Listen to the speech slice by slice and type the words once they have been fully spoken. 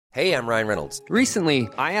Hey, I'm Ryan Reynolds. Recently,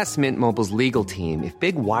 I asked Mint Mobile's legal team if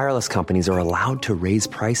big wireless companies are allowed to raise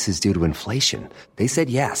prices due to inflation. They said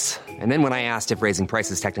yes. And then when I asked if raising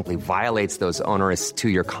prices technically violates those onerous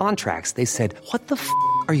two-year contracts, they said, "What the f***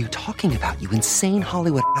 are you talking about, you insane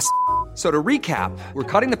Hollywood ass?" So to recap, we're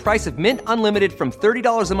cutting the price of Mint Unlimited from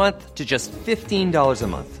 $30 a month to just $15 a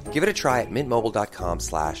month. Give it a try at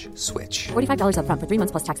mintmobile.com/switch. $45 up front for 3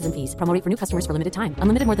 months plus taxes and fees. Promo rate for new customers for limited time.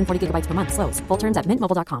 Unlimited more than 40 gigabytes per month. Slows full terms at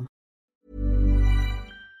mintmobile.com.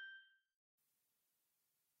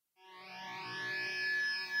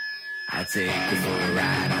 I'll take you for a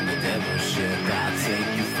ride on the devil's ship. I'll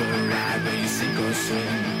take you for a ride where you sink or swim.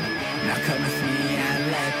 Now come with me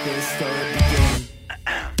and let this story begin.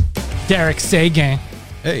 Derek Seguin,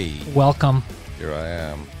 Hey, welcome. here I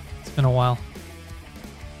am It's been a while.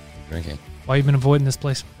 drinking. Why you been avoiding this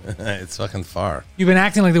place? It's fucking far. You've been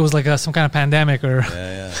acting like there was like some kind of pandemic or...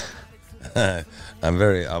 Yeah. I'm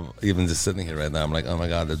even just sitting here right now. I'm like, oh my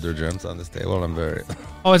God, there are germs on this table. I'm very,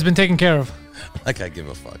 Oh, it's been taken care of. like, I give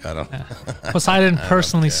a fuck. I don't. Poseidon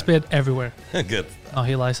personally care. spit everywhere. Good. Oh,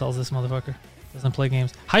 he Lysols this motherfucker. Doesn't play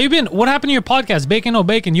games. How you been? What happened to your podcast? Bacon No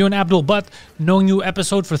Bacon. You and Abdul Butt, no new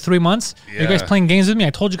episode for 3 months. You guys Yeah. playing games with me? I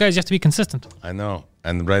told you guys you have to be consistent. I know.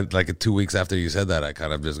 And right, like 2 weeks after you said that, I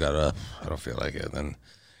kind of just got up. I don't feel like it. And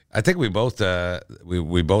I think we both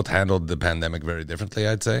we both handled the pandemic very differently,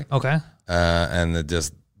 I'd say. Okay. And it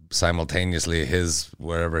just simultaneously,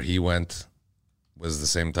 wherever he went was the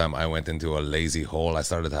same time I went into a lazy hole. I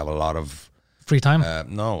started to have a lot of Free time? a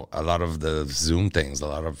lot of the Zoom things, a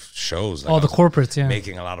lot of shows. All the corporates, yeah.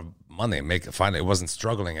 Making a lot of money. It wasn't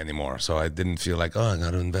struggling anymore. So I didn't feel like, I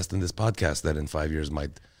got to invest in this podcast that in 5 years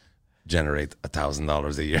might generate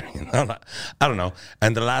 $1,000 a year. You know, I don't know.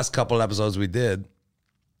 And the last couple episodes we did,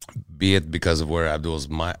 be it because of where Abdul's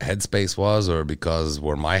headspace was, or because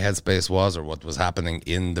where my headspace was, or what was happening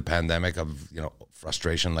in the pandemic of,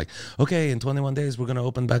 frustration, like, okay, in 21 days we're going to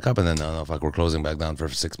open back up, and then no, fuck, we're closing back down for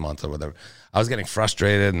 6 months or whatever. I was getting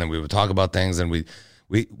frustrated, and then we would talk about things, and we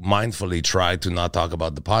mindfully tried to not talk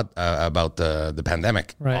about the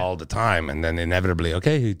pandemic all the time, and then inevitably,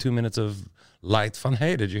 okay, 2 minutes of light fun.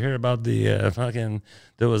 Hey, did you hear about the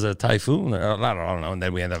there was a typhoon? Or, I don't know. And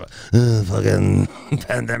then we end up fucking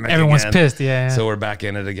pandemic. Everyone's again. pissed, yeah. So we're back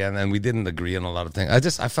in it again, and we didn't agree on a lot of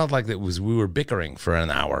things. I felt like we were bickering for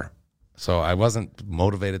an hour. So I wasn't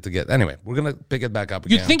motivated to anyway, we're going to pick it back up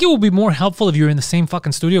again. You'd think it would be more helpful if you're in the same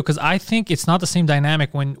fucking studio, because I think it's not the same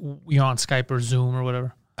dynamic when you're on Skype or Zoom or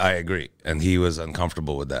whatever. I agree. And he was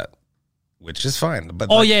uncomfortable with that, which is fine. But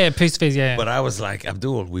Face to face, yeah. But I was like,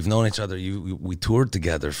 Abdul, we've known each other. We toured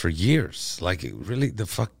together for years. Like, really, the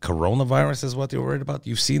coronavirus is what you're worried about?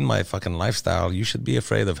 You've seen my fucking lifestyle. You should be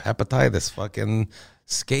afraid of hepatitis, fucking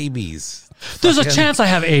scabies. There's a chance I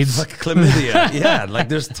have AIDS. Chlamydia. Yeah, like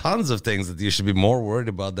there's tons of things that you should be more worried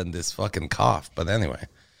about than this fucking cough. But anyway,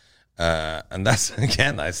 and that's,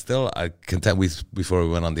 again, before we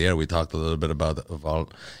went on the air, we talked a little bit about all,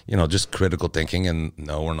 just critical thinking. And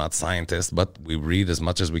no, we're not scientists, but we read as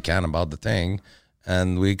much as we can about the thing,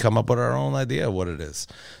 and we come up with our own idea of what it is.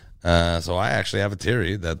 So I actually have a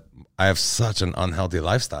theory that I have such an unhealthy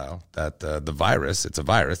lifestyle that the virus, it's a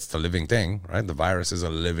virus, it's a living thing, right? The virus is a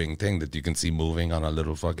living thing that you can see moving on a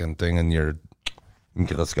little fucking thing in your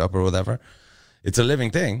microscope or whatever. It's a living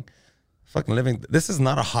thing. Fucking living. This is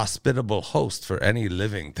not a hospitable host for any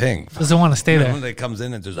living thing. Doesn't want to stay there. When it comes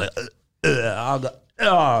in and just like,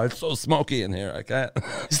 it's so smoky in here. I can't.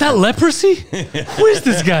 Is that leprosy? Who is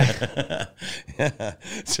this guy? Yeah.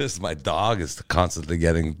 It's just my dog is constantly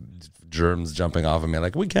getting germs jumping off of me.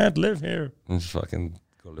 Like, we can't live here. And just fucking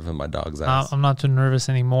go live in my dog's ass. I'm not too nervous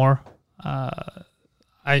anymore.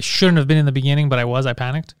 I shouldn't have been in the beginning, but I was. I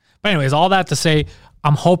panicked. But anyways, all that to say,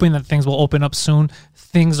 I'm hoping that things will open up soon.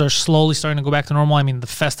 Things are slowly starting to go back to normal. I mean, the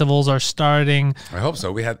festivals are starting. I hope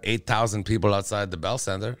so. We had 8,000 people outside the Bell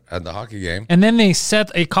Center at the hockey game. And then they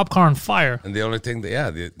set a cop car on fire. And the only thing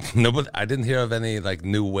nobody, I didn't hear of any like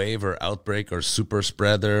new wave or outbreak or super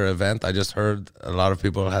spreader event. I just heard a lot of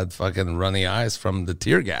people had fucking runny eyes from the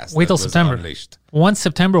tear gas. Wait till that was September. Unleashed. Once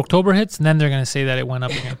September, October hits, and then they're going to say that it went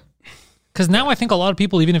up again. Because now I think a lot of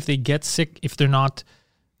people, even if they get sick, if they're not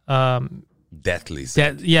deathly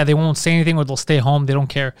sick. they won't say anything, or they'll stay home. They don't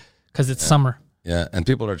care because it's summer. Yeah, and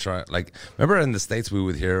people are trying, like, remember in the States we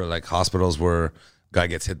would hear like hospitals where guy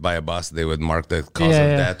gets hit by a bus, they would mark the cause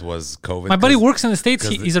of death was COVID. My buddy works in the States.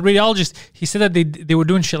 He's a radiologist. He said that they were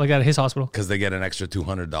doing shit like that at his hospital. Because they get an extra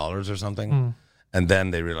 $200 or something. And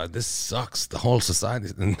then they realize this sucks. The whole society.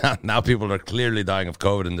 And now people are clearly dying of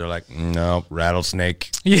COVID, and they're like, no,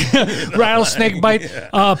 rattlesnake. Yeah, rattlesnake bite.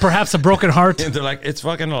 Perhaps a broken heart. And they're like, it's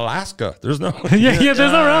fucking Alaska. There's no. Yeah, there's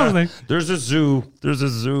no rattlesnake. There's a zoo.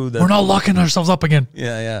 We're not locking ourselves up again.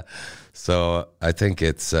 Yeah. So I think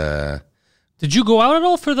it's. Did you go out at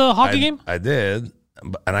all for the hockey game? I did,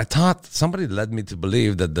 and I thought somebody led me to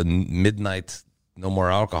believe that the midnight. No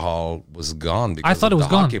more alcohol was gone because I thought it was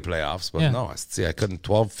the gone. hockey playoffs, but Yeah. no, I couldn't.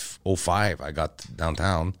 12:05, I got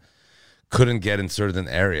downtown. Couldn't get in certain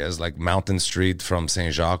areas, like Mountain Street from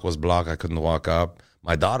Saint Jacques was blocked. I couldn't walk up.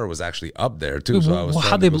 My daughter was actually up there too, so I was.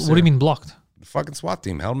 What do you mean blocked? The fucking SWAT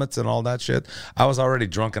team, helmets and all that shit. I was already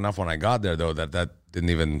drunk enough when I got there, though, that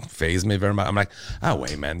didn't even phase me very much. I'm like, oh,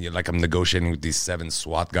 wait, man. You're like, I'm negotiating with these 7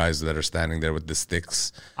 SWAT guys that are standing there with the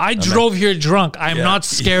sticks. I drove here drunk. I'm not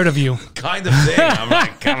scared of you. Kind of thing. I'm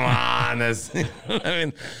like, come on.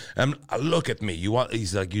 I mean, look at me.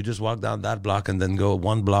 He's like, you just walk down that block and then go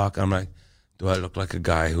 1 block. I'm like, do I look like a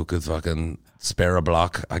guy who could fucking spare a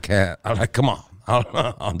block? I can't. I'm like, come on.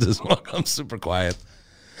 I'll just walk. I'm super quiet.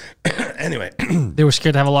 Anyway, They were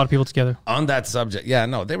scared to have a lot of people together. on that subject,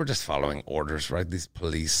 they were just following orders, right? These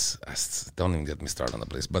police, don't even get me started on the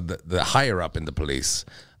police, but the higher up in the police,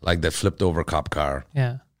 like the flipped over cop car.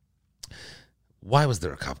 Yeah. Why was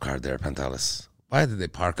there a cop car there, Pantelis? Why did they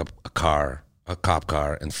park up a cop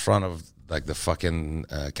car in front of like the fucking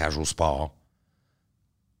casual spa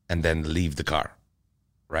and then leave the car,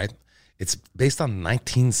 right? It's based on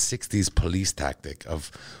 1960s police tactic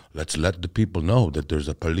of let's let the people know that there's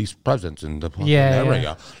a police presence in the fucking area.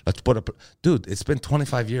 Yeah. Let's put dude, it's been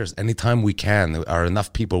 25 years. Anytime we can, are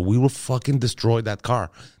enough people, we will fucking destroy that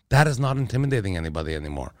car. That is not intimidating anybody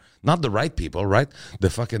anymore. Not the right people, right?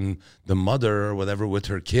 The mother or whatever with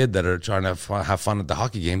her kid that are trying to have fun at the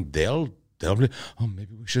hockey game, they'll be, oh,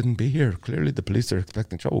 maybe we shouldn't be here. Clearly the police are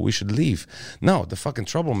expecting trouble. We should leave. No, the fucking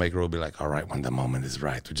troublemaker will be like, all right, when the moment is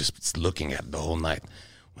right. We're just looking at it the whole night.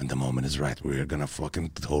 When the moment is right, we're going to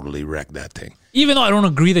fucking totally wreck that thing. Even though I don't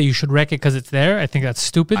agree that you should wreck it because it's there, I think that's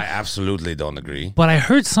stupid. I absolutely don't agree. But I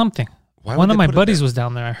heard something. Why would One of they my put it buddies there? was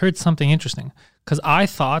down there. I heard something interesting because I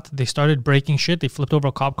thought they started breaking shit. They flipped over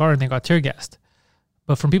a cop car and they got tear gassed.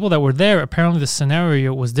 But from people that were there, apparently the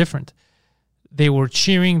scenario was different. They were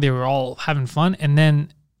cheering. They were all having fun. And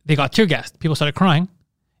then they got tear gassed. People started crying.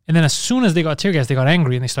 And then as soon as they got tear gassed, they got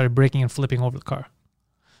angry and they started breaking and flipping over the car.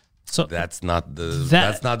 So That's not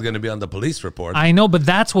going to be on the police report. I know, but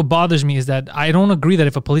that's what bothers me is that I don't agree that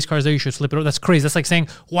if a police car is there, you should flip it over. That's crazy. That's like saying,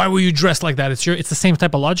 why were you dressed like that? It's the same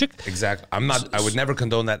type of logic. Exactly. I would never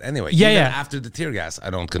condone that anyway. Yeah, Even yeah. after the tear gas,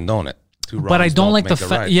 I don't condone it. But I don't like the fact.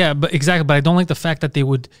 fact. Yeah, but exactly. But I don't like the fact that they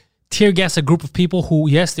would tear gas a group of people who,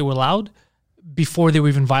 yes, they were loud before they were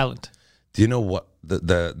even violent. Do you know what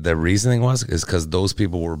the reasoning was? Is because those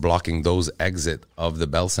people were blocking those exit of the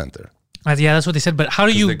Bell Center. Yeah, that's what they said. But how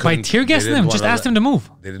do you, by tear gassing them, just ask them to move?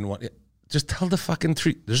 They didn't want. Just tell the fucking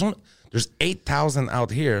there's 8,000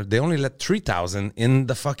 out here. They only let 3,000 in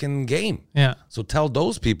the fucking game. Yeah. So tell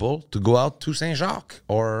those people to go out to Saint Jacques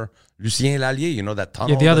or Lucien Lallier. You know that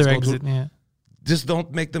tunnel. Yeah, the other that's going exit. through? Yeah. Just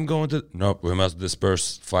don't make them go into. No, we must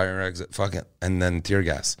disperse, fire exit, fucking, and then tear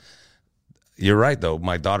gas. You're right though.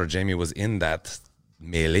 My daughter Jamie was in that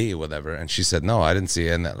melee or whatever, and she said, no, I didn't see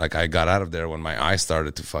it. And like I got out of there when my eyes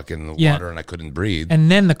started to fucking water and I couldn't breathe. And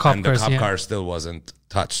then the cop and cars. the cop Yeah. car still wasn't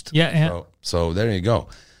touched. Yeah. So there you go.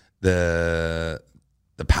 The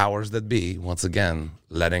powers that be, once again,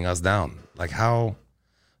 letting us down. Like how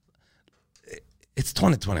it's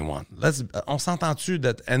 2021. On s'entend-tu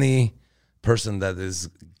that any person that is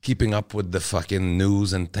keeping up with the fucking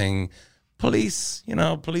news and thing, police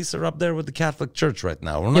are up there with the Catholic Church right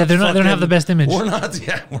now. We're They don't have the best image. We're not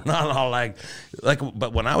all like,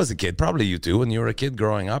 but when I was a kid, probably you too, when you were a kid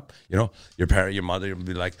growing up, your mother would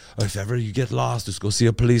be like, oh, if ever you get lost, just go see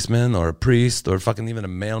a policeman or a priest or fucking even a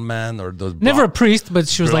mailman or those Never a priest, but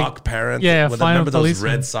she was block like, parent. Yeah, Well, find a remember those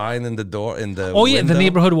policeman. red sign in the door in the oh yeah, the window?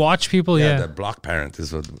 neighborhood watch people. Yeah. The block parent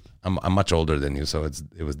is what I'm much older than you, so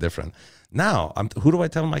it was different. Now, who do I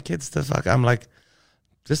tell my kids to fuck? I'm like,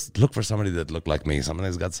 just look for somebody that look like me. Somebody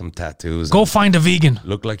that's got some tattoos. Go find a vegan.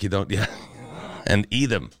 Look like you don't, and eat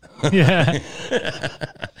them. Yeah.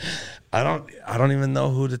 I don't even know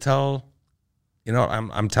who to tell.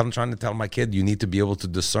 I'm trying to tell my kid you need to be able to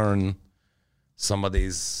discern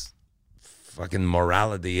somebody's fucking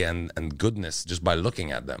morality and goodness just by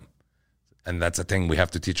looking at them. And that's a thing we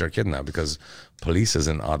have to teach our kid now because police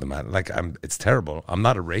isn't automatic. Like it's terrible. I'm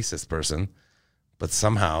not a racist person, but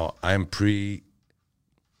somehow I'm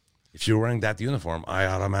if you're wearing that uniform,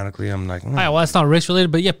 I'm like, All right, well, that's not race related,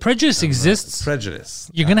 but yeah, prejudice exists. prejudice.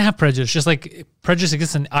 You're going to have prejudice, just like prejudice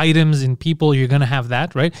exists in items, in people, you're going to have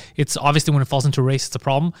that, right? It's obviously when it falls into race, it's a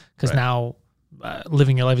problem because now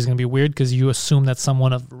living your life is going to be weird because you assume that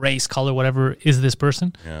someone of race, color, whatever is this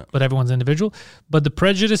person, but everyone's individual. But the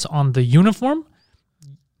prejudice on the uniform,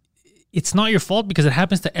 it's not your fault because it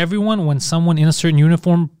happens to everyone when someone in a certain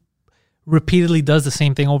uniform repeatedly does the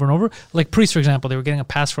same thing over and over. Like priests, for example, they were getting a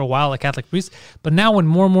pass for a while, like Catholic priests. But now when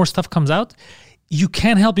more and more stuff comes out, you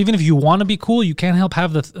can't help, even if you want to be cool, you can't help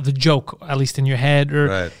have the joke, at least in your head.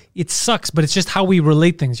 Or it sucks, but it's just how we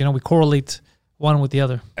relate things. You know, we correlate one with the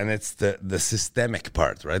other. And it's the systemic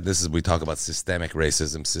part, right? We talk about systemic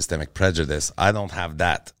racism, systemic prejudice. I don't have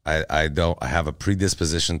that. I have a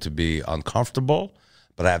predisposition to be uncomfortable,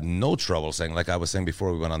 but I have no trouble saying, like I was saying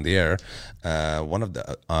before we went on the air, one of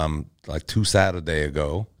the, like two Friday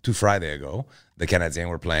ago, the Canadiens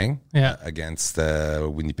were playing against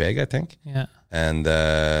Winnipeg, I think. Yeah. And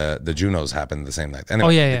the Junos happened the same night.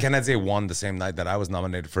 Anyway, the Canadiens won the same night that I was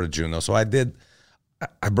nominated for a Juno. So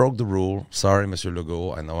I broke the rule. Sorry, Monsieur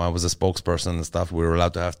Legault. I know I was a spokesperson and stuff. We were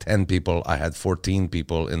allowed to have 10 people. I had 14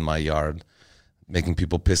 people in my yard making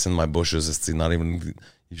people piss in my bushes. It's not even,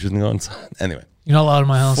 you shouldn't go inside. Anyway. You're not allowed in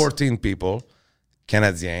my house. 14 people,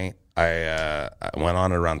 Canadiens. I went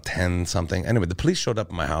on around 10 something. Anyway, the police showed up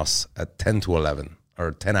at my house at 10 to 11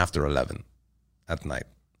 or 10 after 11 at night.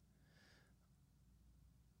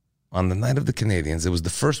 On the night of the Canadiens, it was the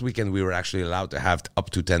first weekend we were actually allowed to have up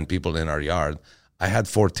to 10 people in our yard. I had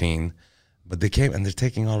 14, but they came and they're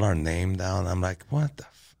taking all our name down. I'm like, what the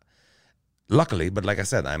Luckily, but like I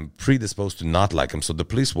said, I'm predisposed to not like them. So the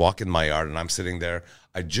police walk in my yard and I'm sitting there.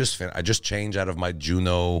 I just change out of my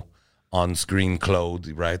Juno on-screen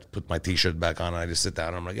clothes, right? Put my T-shirt back on and I just sit down.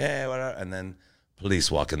 And I'm like, hey, whatever. And then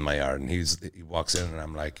police walk in my yard and he walks in and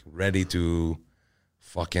I'm like ready to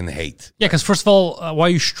fucking hate. Yeah, because first of all, why are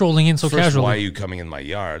you strolling in so casually? Why are you coming in my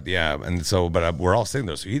yard? Yeah, and so, but we're all sitting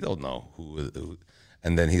there, so he don't know who.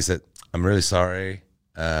 And then he said, I'm really sorry.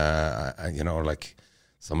 Like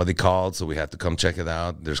somebody called, so we had to come check it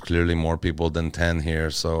out. There's clearly more people than 10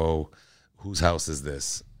 here, so whose house is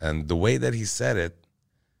this? And the way that he said it,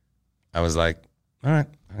 I was like, all right,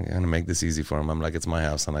 I'm going to make this easy for him. I'm like, it's my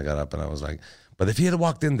house. And I got up and I was like, but if he had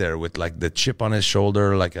walked in there with like the chip on his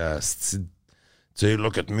shoulder, like say,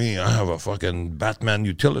 look at me, I have a fucking Batman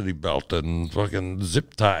utility belt and fucking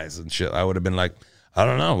zip ties and shit, I would have been like, I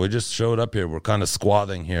don't know, we just showed up here. We're kind of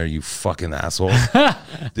squatting here, you fucking asshole.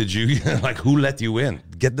 Did you, like, who let you in?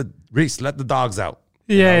 Reese, let the dogs out.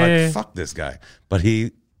 Fuck this guy. But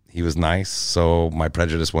he was nice, so my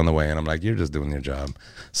prejudice went away, and I'm like, you're just doing your job.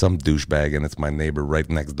 Some douchebag, and it's my neighbor right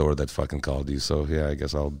next door that fucking called you. So, yeah, I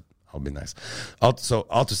guess I'll be nice. All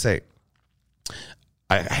to say,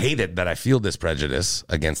 I hate it that I feel this prejudice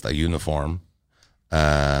against a uniform,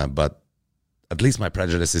 but at least my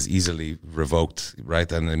prejudice is easily revoked, right?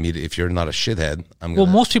 And immediately, if you're not a shithead,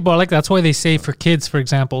 most people are like that. That's why they say for kids, for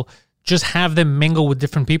example, just have them mingle with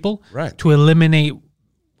different people, right, to eliminate,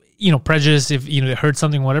 prejudice if they heard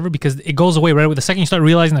something, whatever, because it goes away right with the second you start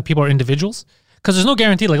realizing that people are individuals. Because there's no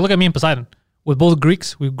guarantee. Like, look at me and Poseidon. We're both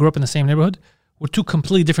Greeks. We grew up in the same neighborhood. We're two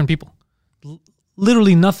completely different people.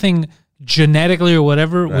 Literally nothing genetically or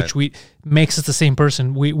whatever, right, which makes us the same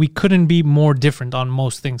person. We couldn't be more different on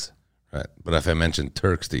most things. Right. But if I mentioned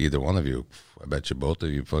Turks to either one of you, I bet you both of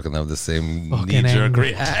you fucking have the same fucking knee-jerk No,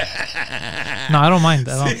 I don't mind.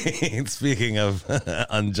 Speaking of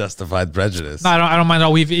unjustified prejudice. No, I don't mind at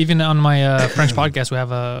all. Even on my French podcast, we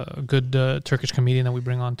have a good Turkish comedian that we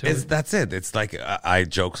bring on too. That's it. It's like I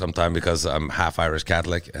joke sometimes because I'm half Irish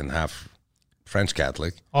Catholic and half French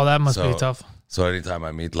Catholic. Oh, that must be tough. So anytime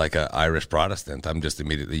I meet like an Irish Protestant, I'm just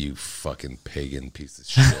immediately, you fucking pagan piece of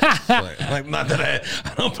shit. like not that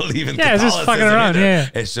I don't believe in Catholicism. Just fucking around, either. yeah.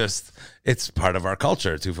 It's just, it's part of our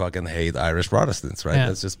culture to fucking hate Irish Protestants, right? Yeah.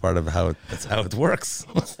 That's just part of that's how it works.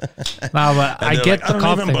 No, but I get the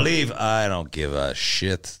conflict. I don't give a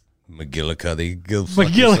shit. McGillicuddy, go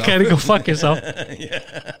fuck yourself.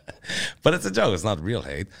 Yeah. But it's a joke. It's not real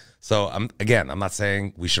hate. So I'm not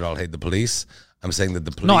saying we should all hate the police. I'm saying that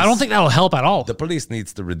the police... No, I don't think that'll help at all. The police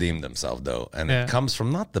needs to redeem themselves, though. And it comes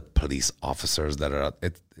from not the police officers that are...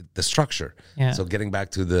 the structure. Yeah. So getting back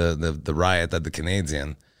to the riot at the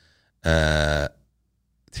Canadian, tear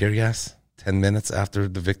gas 10 minutes after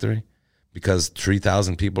the victory because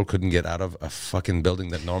 3,000 people couldn't get out of a fucking building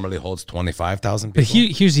that normally holds 25,000 people.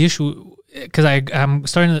 But here's the issue, because I'm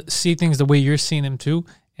starting to see things the way you're seeing them, too.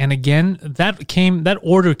 And again, that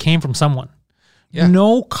order came from someone. Yeah.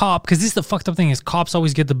 No cop, because this is the fucked up thing, is cops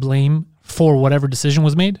always get the blame for whatever decision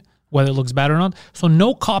was made, whether it looks bad or not. So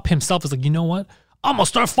no cop himself is like, you know what? I'm going to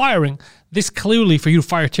start firing. This clearly, for you to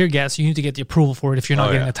fire tear gas, you need to get the approval for it if you're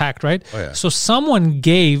not getting attacked, right? Oh, yeah. So someone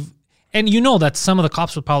gave, and you know that some of the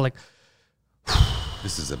cops were probably like,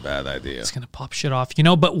 This is a bad idea. it's going to pop shit off, you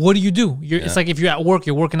know? But what do? It's like if you're at work,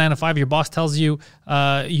 you're working 9 to 5, your boss tells you,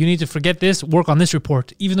 you need to forget this, work on this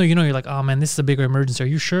report. Even though you're like, oh man, this is a bigger emergency. Are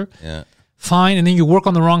you sure? Yeah. Fine. And then you work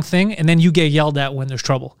on the wrong thing, and then you get yelled at when there's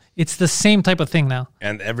trouble. It's the same type of thing now.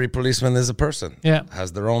 And every policeman is a person. Yeah.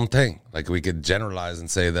 Has their own thing. Like we could generalize and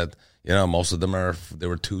say that, most of them they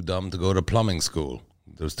were too dumb to go to plumbing school.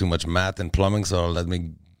 There was too much math in plumbing, so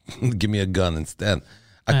give me a gun instead.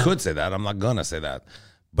 I could say that. I'm not going to say that.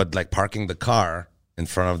 But like parking the car in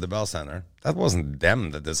front of the Bell Center, that wasn't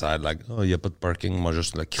them that decided like, oh, yeah, but parking, moi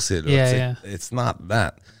juste le kisser. It's not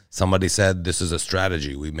that. Somebody said this is a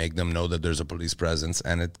strategy. We make them know that there's a police presence,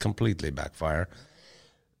 and it completely backfire.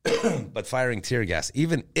 But firing tear gas,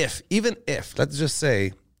 even if, let's just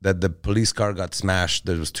say that the police car got smashed.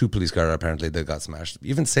 There was 2 police cars apparently that got smashed.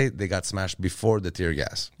 Even say they got smashed before the tear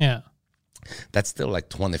gas. Yeah. That's still like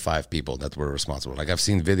 25 people that were responsible. Like I've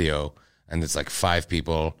seen video, and it's like 5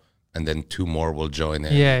 people, and then 2 more will join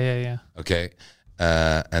in. Yeah. Okay.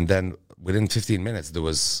 And then within 15 minutes, there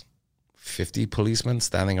was 50 policemen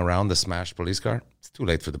standing around the smashed police car. It's too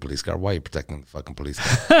late for the police car. Why are you protecting the fucking police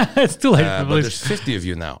car? It's too late for the But police. there's 50 of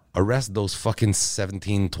you now. Arrest those fucking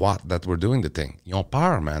 17 twat that were doing the thing. Ils ont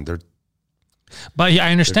peur, man. But yeah,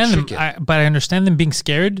 I understand them. chicken. But I understand them being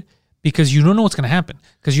scared because you don't know what's going to happen.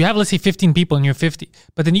 Because you have, let's say, 15 people and you're 50.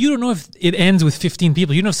 But then you don't know if it ends with 15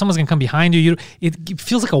 people. You don't know if someone's going to come behind you. It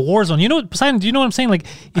feels like a war zone. You know, Poseidon, do you know what I'm saying? Like,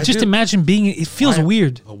 imagine being, it feels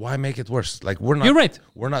weird. Why make it worse? Like, we're not. You're right.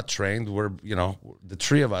 We're not trained. We're, the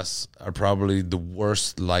 3 of us are probably the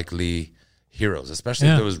worst likely heroes, especially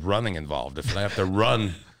if there was running involved. If I have to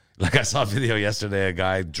run. Like I saw a video yesterday,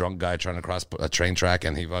 drunk guy trying to cross a train track,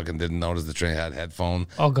 and he fucking didn't notice the train had headphone.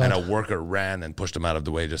 Oh, God. And a worker ran and pushed him out of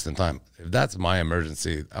the way just in time. If that's my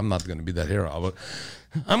emergency, I'm not going to be that hero.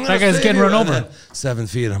 I'm That guy's getting run over. 7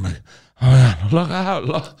 feet. I'm like, oh yeah, look out,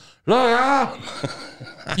 look out.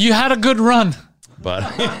 You had a good run. But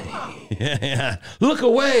yeah, look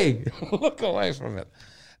away from it.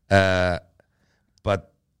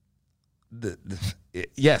 But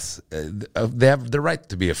yes, they have the right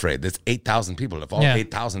to be afraid. There's 8,000 people. If all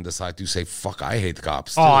 8,000 decide to say "fuck," I hate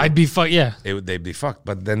cops. Oh, I'd be fucked. Yeah, they'd be fucked.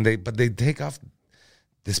 But then they take off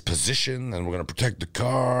this position, and we're gonna protect the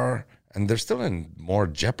car, and they're still in more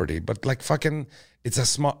jeopardy. But like fucking, it's a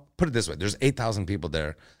small. Put it this way: there's 8,000 people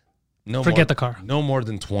there. Forget the car. No more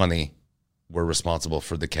than 20 were responsible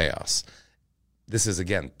for the chaos. This is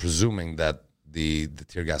again presuming that the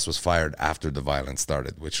tear gas was fired after the violence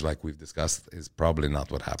started, which, like we've discussed, is probably not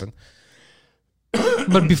what happened.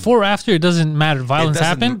 But before or after, it doesn't matter. Violence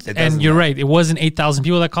happened, and you're right. It wasn't 8,000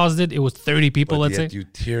 people that caused it. It was 30 people, But let's say. yet you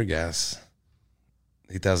tear gas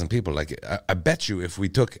 8,000 people. Like I bet you if we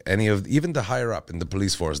took any of, even the higher up in the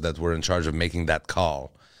police force that were in charge of making that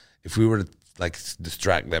call, if we were to like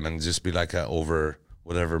distract them and just be like over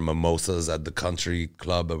whatever mimosas at the country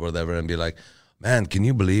club or whatever and be like, man, can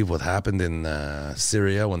you believe what happened in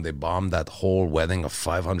Syria when they bombed that whole wedding of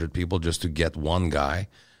 500 people just to get one guy?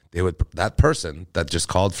 That person that just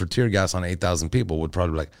called for tear gas on 8,000 people would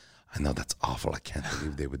probably be like, I know that's awful. I can't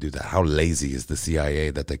believe they would do that. How lazy is the CIA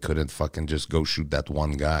that they couldn't fucking just go shoot that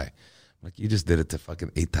one guy? Like, you just did it to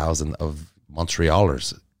fucking 8,000 of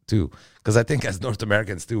Montrealers too. Because I think as North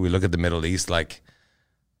Americans too, we look at the Middle East like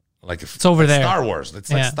it's over there. Star Wars.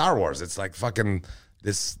 It's like Star Wars. It's like fucking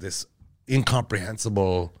this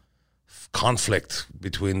incomprehensible conflict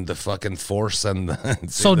between the fucking force and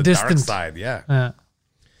so the distant dark side. Yeah.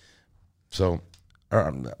 So,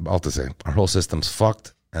 I'll to say, our whole system's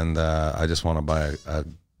fucked, and I just want to buy a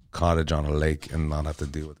cottage on a lake and not have to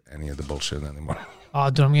deal with any of the bullshit anymore. Oh,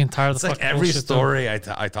 dude, I'm getting tired of It's the like fucking every bullshit, story I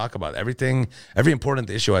talk about, everything, every important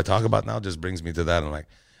issue I talk about now just brings me to that. I'm like,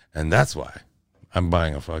 and that's why I'm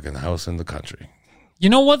buying a fucking house in the country. You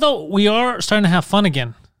know what though? We are starting to have fun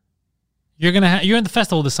again. You're in the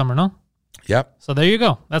festival this summer, no? Yep. So there you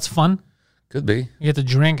go. That's fun. Could be. You get to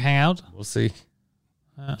drink, hang out. We'll see.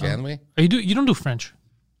 Can we? You don't do French?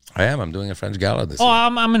 I am. I'm doing a French gala this Oh, year.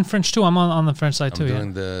 I'm in French too. I'm on the French side I'm too.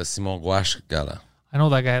 doing the Simon Gouache gala. I know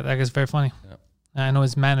that guy. That guy's very funny. Yeah. I know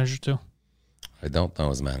his manager too. I don't know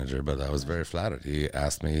his manager, but I was very flattered. He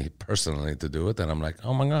asked me personally to do it, and I'm like,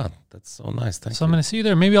 oh my God, that's so nice. Thank So you. I'm going to see you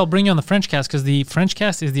there. Maybe I'll bring you on the French cast because the French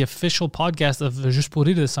cast is the official podcast of Juste pour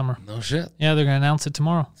rire this summer. No shit. Yeah, they're going to announce it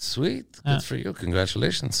tomorrow. Sweet. Good for you.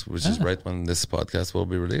 Congratulations. Which is right when this podcast will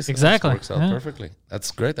be released. Exactly. This works out perfectly. That's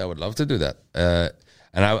great. I would love to do that.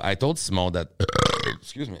 And I told Simone that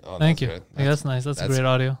Excuse me. Oh, Thank you. great. Yeah, that's nice. That's great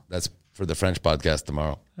audio. That's for the French podcast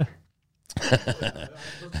tomorrow.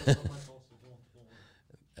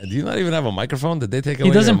 Do you not even have a microphone? Did they take away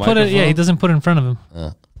He doesn't your put it. microphone? Yeah, he doesn't put it in front of him.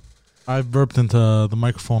 I've burped into the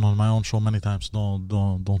microphone on my own show many times.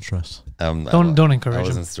 Don't stress. Don't encourage I him.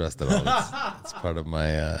 wasn't stressed at all. It's part of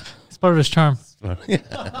my. It's part of his charm.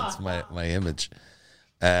 That's my image.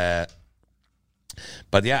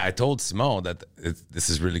 But yeah, I told Simon that this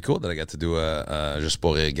is really cool that I get to do a Juste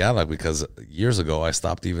pour rire gala, because years ago I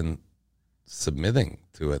stopped even submitting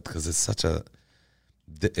to it because it's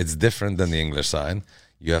different than the English side.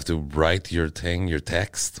 You have to write your thing, your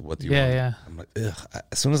text. What do you want? Yeah. I'm like, ugh.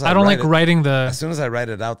 As soon as I don't like writing the. As soon as I write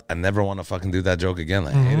it out, I never want to fucking do that joke again.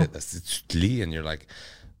 I hate it. It's Lee, and you're like,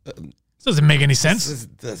 Doesn't make any sense.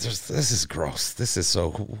 this is gross. This is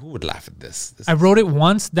so. Who would laugh at this? I wrote it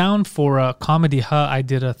once down for a Comedy Hut. I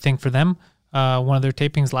did a thing for them, one of their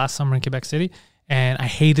tapings last summer in Quebec City, and I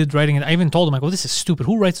hated writing it. I even told them, I go, this is stupid.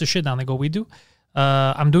 Who writes this shit down? They go, we do.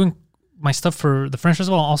 I'm doing my stuff for the French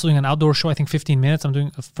Festival. I'm also doing an outdoor show, I think 15 minutes. I'm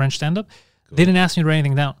doing a French stand-up. Cool. They didn't ask me to write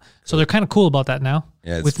anything down. So they're kind of cool about that now.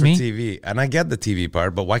 Yeah, it's with for me. TV. And I get the TV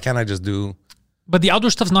part, but why can't I just do... But the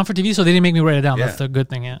outdoor stuff's not for TV, so they didn't make me write it down. Yeah. That's the good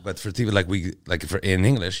thing, yeah. But for TV, like for in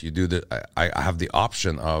English, you do I have the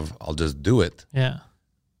option of I'll just do it, Yeah.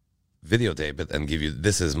 videotape it, and give you,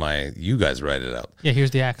 this is my, you guys write it out. Yeah,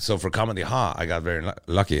 here's the act. So for Comedy Ha, I got very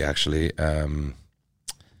lucky actually.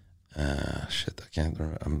 Shit, I can't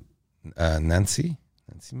remember. Nancy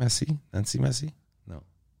Messi? No.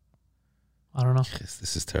 I don't know. Yes,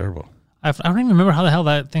 this is terrible. I don't even remember how the hell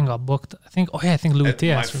that thing got booked. I think Louis T.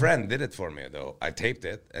 My asked for it. friend did it for me though. I taped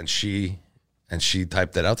it and she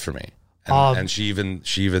typed it out for me. And she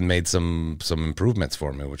even made some improvements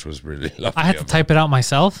for me, which was really lovely. I had to type it out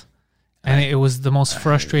myself, and it was the most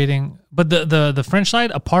frustrating. But the French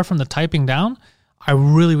side, apart from the typing down, I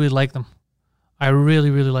really, really like them. I really,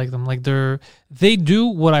 really like them. Like they do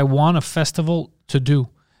what I want a festival to do.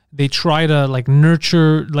 They try to like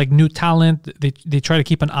nurture like new talent. They try to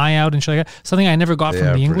keep an eye out and shit like that. Something I never got They from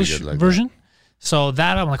are the pretty English good like version. So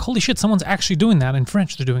that I'm like, holy shit, someone's actually doing that. In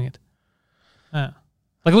French, they're doing it.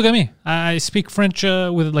 Like, look at me. I speak French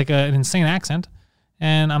with like an insane accent,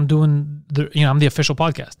 and I'm doing I'm the official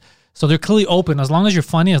podcast. So they're clearly open. As long as you're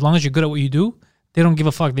funny, as long as you're good at what you do, they don't give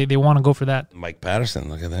a fuck. They want to go for that. Mike Patterson,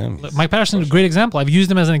 look at him. Mike Patterson is a great example. I've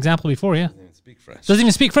used him as an example before, yeah. Doesn't even speak French. Doesn't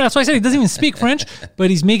even speak French. That's why I said he doesn't even speak French, but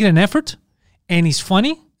he's making an effort, and he's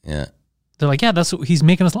funny. Yeah. They're like, yeah, he's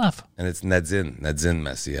making us laugh. And it's Nedzin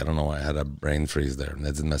Messi. I don't know why I had a brain freeze there.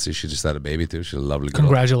 Nedzin Messi, she just had a baby too. She's a lovely girl.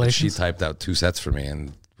 Congratulations. She typed out 2 sets for me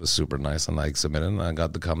and was super nice, and I submitted and I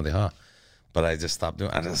got the Comedy Ha. But I just stopped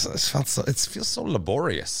doing it. It feels so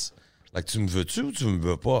laborious. Like, tu me veux-tu, tu me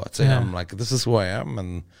veux pas. Yeah. I'm like, this is who I am.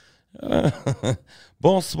 And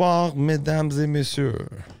bonsoir, mesdames et messieurs.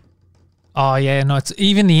 Oh, yeah, no, it's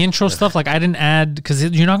even the intro stuff. Like, I didn't add, because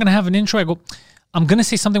you're not going to have an intro. I go, I'm going to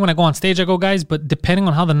say something when I go on stage. I go, guys, but depending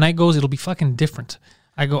on how the night goes, it'll be fucking different.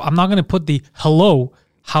 I go, I'm not going to put the hello,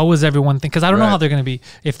 how is everyone think? Because I don't know how they're going to be.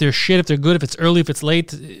 If they're shit, if they're good, if it's early, if it's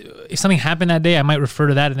late. If something happened that day, I might refer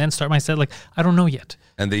to that and then start my set. Like, I don't know yet.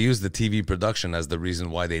 And they use the TV production as the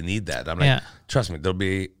reason why they need that. I'm like, trust me, there'll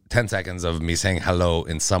be 10 seconds of me saying hello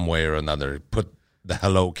in some way or another. Put the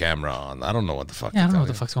hello camera on. I don't know what the fuck. Yeah, I don't know what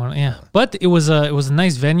the fuck's going on. Yeah, but it was a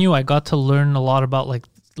nice venue. I got to learn a lot about like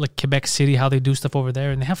Quebec City, how they do stuff over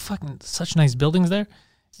there, and they have fucking such nice buildings there.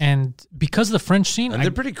 And because of the French scene, and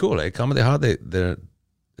they're pretty cool. Like Comedy Ha,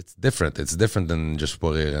 it's different. It's different than Juste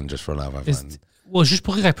pour rire and Juste for laugh. I find. Well, Juste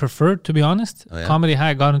pour rire I preferred, to be honest. Oh, yeah? Comedy Ha,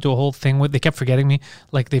 I got into a whole thing with. They kept forgetting me.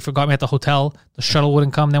 Like, they forgot me at the hotel. The shuttle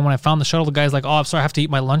wouldn't come. Then when I found the shuttle, the guy's like, oh, I'm sorry, I have to eat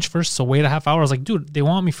my lunch first, so wait a half hour. I was like, dude, they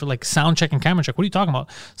want me for like sound check and camera check. What are you talking about?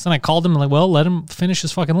 So then I called him and like, well, let him finish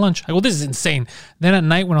his fucking lunch. I go, this is insane. Then at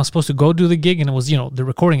night when I was supposed to go do the gig and it was, the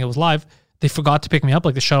recording, it was live, they forgot to pick me up.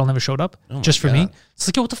 Like, the shuttle never showed up just for me. It's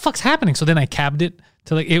like, yo, what the fuck's happening? So then I cabbed it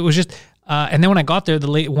to like, it was just, and then when I got there,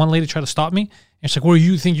 one lady tried to stop me. And she's like, where do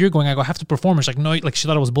you think you're going? I go, I have to perform. She's like, no, like she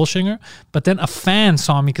thought I was bullshitting her. But then a fan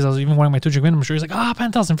saw me because I was even wearing my Tujic Minimum shirt. He's like,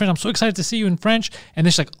 Pantelis in French. I'm so excited to see you in French. And then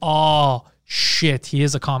she's like, oh, shit, he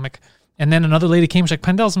is a comic. And then another lady came. She's like,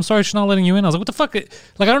 Pantelis, I'm sorry she's not letting you in. I was like, what the fuck? Like,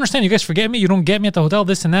 I don't understand. You guys forget me. You don't get me at the hotel,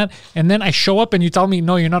 this and that. And then I show up and you tell me,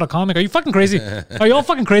 no, you're not a comic. Are you fucking crazy? Are you all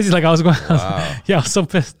fucking crazy? Like, I was going, yeah, I was so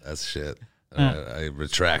pissed. That's shit. I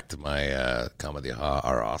retract my Comedy Ha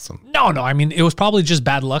are awesome. No, I mean, it was probably just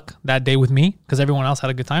bad luck that day with me because everyone else had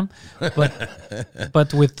a good time.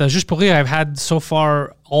 But with Juste pour rire, I've had so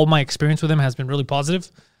far, all my experience with him has been really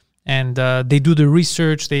positive. And they do the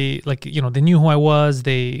research. They they knew who I was.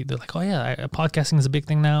 They're like, oh yeah, podcasting is a big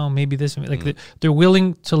thing now. Maybe this, they're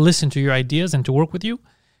willing to listen to your ideas and to work with you.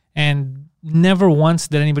 And never once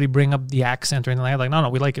did anybody bring up the accent or anything like that. Like, no,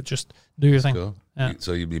 we like it. Just do your thing. Cool. Yeah.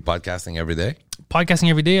 So you'd be podcasting every day? Podcasting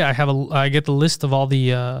every day. I get the list of all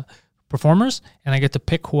the performers, and I get to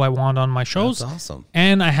pick who I want on my shows. That's awesome.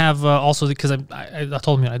 And I have also, because I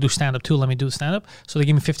told me I do stand up too. Let me do stand up. So they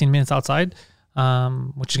give me 15 minutes outside,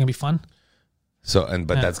 which is gonna be fun. So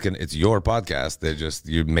it's your podcast.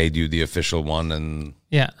 You made you the official one,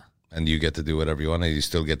 and you get to do whatever you want, and you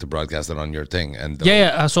still get to broadcast it on your thing. And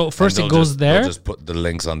So first it goes there. They'll just put the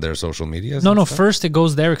links on their social medias. No. First it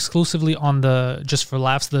goes there exclusively on the Just for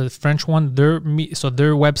Laughs, the French one. Their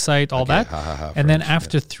website, all that. And then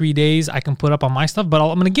after 3 days, I can put up on my stuff. But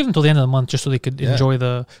I'm going to give them till the end of the month just so they could enjoy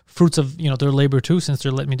the fruits of their labor too, since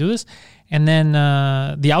they're letting me do this. And then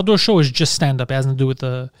the outdoor show is just stand up. It has nothing to do with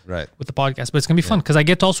the podcast. But it's going to be fun because I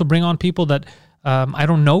get to also bring on people that I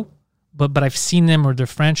don't know. But I've seen them, or they're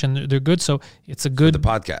French and they're good, so it's a good for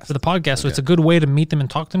the podcast. Okay. So it's a good way to meet them and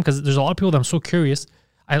talk to them, because there's a lot of people that I'm so curious.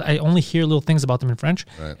 I only hear little things about them in French,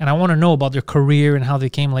 and I want to know about their career and how they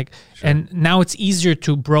came. And now it's easier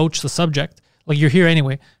to broach the subject. Like, you're here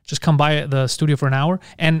anyway, just come by the studio for an hour,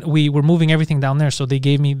 and we were moving everything down there. So they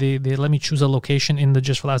let me choose a location in the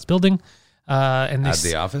Just for Laughs building. And at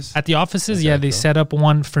the office? At the offices, That's they cool. set up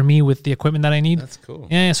one for me with the equipment that I need. That's cool.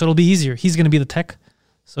 Yeah, so it'll be easier. He's going to be the tech.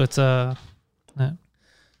 So it's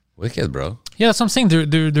wicked, bro. Yeah, that's what I'm saying.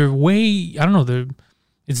 They're way, I don't know,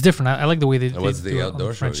 it's different. I like the way they. What's they the do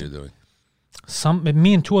outdoor it show French. you're doing?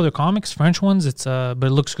 Me and two other comics, French ones. It's but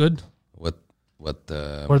it looks good. What? What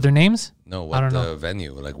are their names? No, I don't know.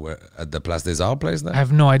 venue? Like, where, at the Place des Arts place there? I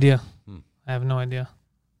have no idea. I have no idea.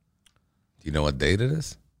 Do you know what date it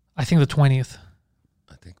is? I think the 20th.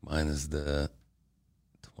 I think mine is the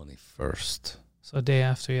 21st. So a day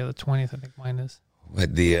after, the 20th. I think mine is.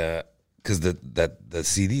 But because the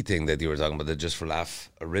CD thing that you were talking about, the Just for Laugh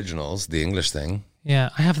originals, the English thing.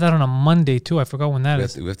 Yeah, I have that on a Monday too. I forgot when that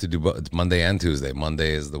is. We have to do both Monday and Tuesday.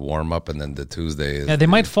 Monday is the warm up, and then the Tuesday is. Yeah, they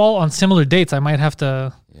might fall on similar dates. I might have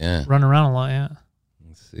to run around a lot. Yeah.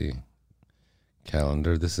 Let's see.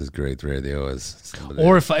 Calendar. This is great radio.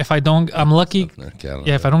 Or if I don't, I'm lucky.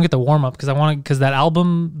 Yeah, if I don't get the warm up, because that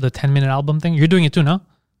album, the 10-minute album thing, you're doing it too, no?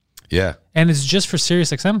 Yeah. And it's just for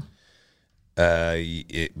Sirius XM.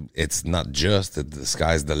 It's not just the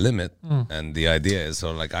sky's the limit, and the idea is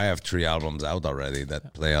I have 3 albums out already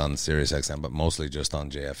that play on Sirius XM, but mostly just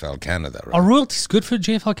on JFL Canada. Right? Are royalties good for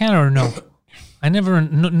JFL Canada or no?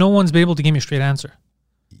 No one's been able to give me a straight answer.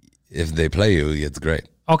 If they play you, it's great.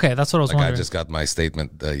 Okay, that's what I was wondering. I just got my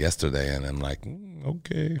statement yesterday, and I'm like,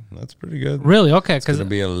 okay, that's pretty good. Really? Okay, it's gonna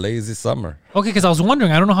be a lazy summer. Okay, because I was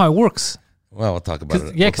wondering, I don't know how it works. Well, we'll talk about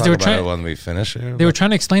it. Yeah, because we'll talk about it when we finish here. They were trying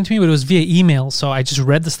to explain to me, but it was via email. So I just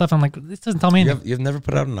read the stuff. I'm like, this doesn't tell me anything. You've never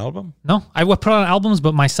put out an album? No, I would put out albums,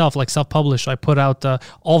 but myself, like self-published. I put out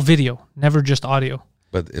all video, never just audio.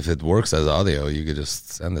 But if it works as audio, you could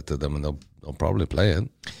just send it to them, and they'll probably play it.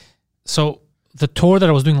 So the tour that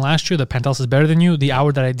I was doing last year, the Pantelis is Better Than You, the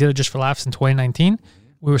hour that I did it Just for Laughs in 2019,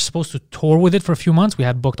 we were supposed to tour with it for a few months. We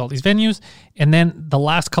had booked all these venues, and then the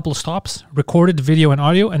last couple of stops, recorded video and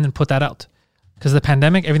audio, and then put that out. Because of the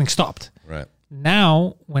pandemic, everything stopped. Right.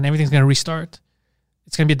 Now, when everything's going to restart,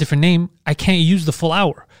 it's going to be a different name. I can't use the full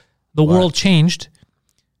hour. The world changed.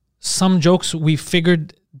 Some jokes we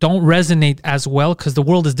figured don't resonate as well because the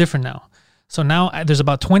world is different now. So now there's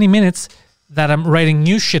about 20 minutes that I'm writing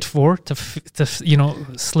new shit for to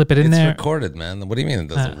slip it in there. It's recorded, man. What do you mean it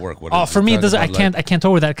doesn't work? For me, it doesn't. I can't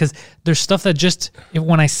tour with that because there's stuff that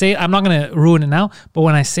when I say it, I'm not going to ruin it now, but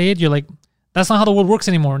when I say it, you're like, that's not how the world works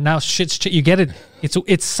anymore. Now, shit, you get it.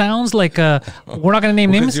 It sounds like we're not going to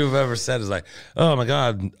name names. What you've ever said is like, oh my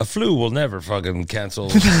God, a flu will never fucking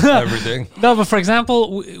cancel everything. No, but for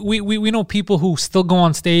example, we know people who still go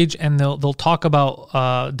on stage and they'll talk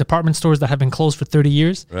about department stores that have been closed for 30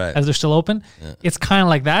 years as they're still open. Yeah. It's kind of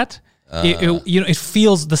like that. It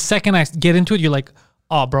feels, the second I get into it, you're like,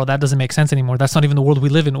 oh, bro, that doesn't make sense anymore. That's not even the world we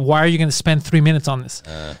live in. Why are you going to spend 3 minutes on this?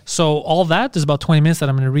 So all that, there's about 20 minutes that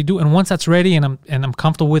I'm going to redo. And once that's ready and I'm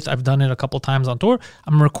comfortable with, I've done it a couple times on tour,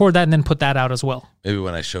 I'm going to record that and then put that out as well. Maybe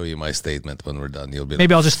when I show you my statement when we're done, you'll be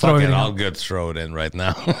maybe I'll just throw it in. I'll good throw it in right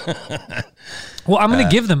now. Well, I'm going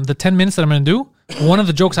to give them the 10 minutes that I'm going to do. One of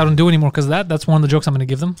the jokes I don't do anymore because of that. That's one of the jokes I'm going to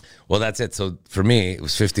give them. Well, that's it. So for me, it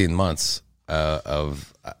was 15 months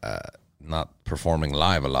of not performing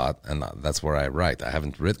live a lot, and that's where I write. I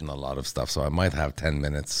haven't written a lot of stuff, so I might have 10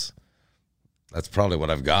 minutes That's probably what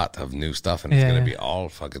I've got of new stuff, and it's Yeah. gonna be all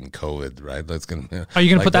fucking COVID, right? That's gonna. Are you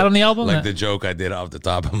gonna put that on the album? Like Yeah. the joke I did off the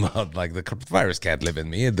top about like the virus can't live in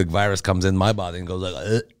me. The virus comes in my body and goes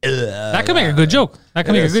like. That could make a good joke. That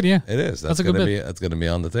could make a good, yeah. It is. That's a good gonna bit. be. That's gonna be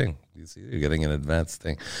on the thing. You see, you're getting an advanced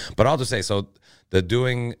thing. But I'll just say, so the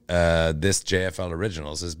doing this JFL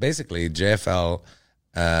Originals is basically JFL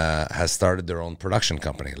has started their own production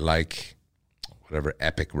company, like whatever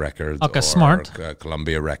Epic Records, Okay, or smart.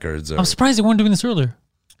 Columbia Records. Or, I'm surprised they weren't doing this earlier.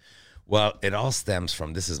 well, it all stems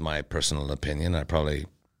from, this is my personal opinion. I probably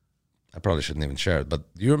shouldn't even share it.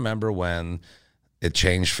 But do you remember when it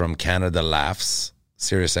changed from Canada Laughs,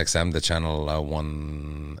 Sirius XM, the channel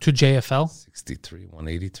 163, To JFL.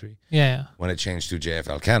 183? Yeah. When it changed to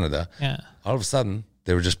JFL Canada, Yeah. all of a sudden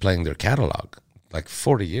they were just playing their catalog, like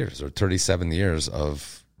 40 years or 37 years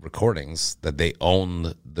of recordings that they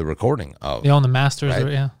owned the recording of. They own the masters.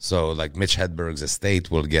 right? Yeah. So like Mitch Hedberg's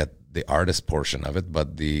estate will get the artist portion of it,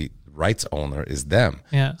 but the rights owner is them.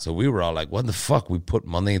 Yeah. So we were all like, what the fuck? We put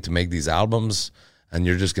money to make these albums and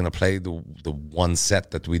you're just going to play the one set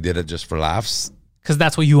that we did it just for laughs? Because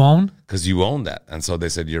that's what you own. Because you own that. And so they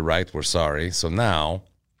said, you're right, we're sorry. So now,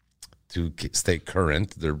 to stay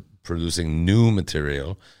current, they're producing new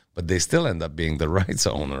material, but they still end up being the rights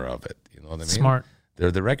owner of it. You know what I mean? Smart.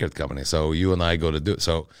 They're the record company. So you and I go to do it.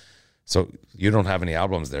 So you don't have any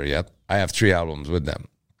albums there yet. I have 3 albums with them.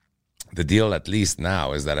 The deal, at least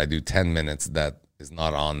now, is that I do 10 minutes that is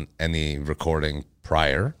not on any recording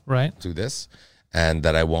prior Right. to this, and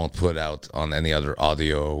that I won't put out on any other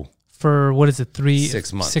audio, For what is it?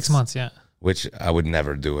 6 months. 6 months, yeah. which I would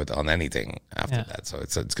never do it on anything after Yeah. that. So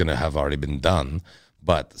it's going to have already been done.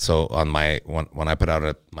 But so on my when I put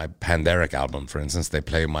out my Panderic album, for instance, they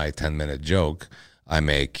play my 10-minute joke. I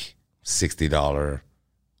make $60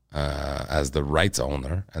 as the rights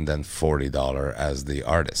owner, and then $40 as the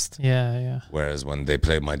artist. Yeah, yeah. Whereas when they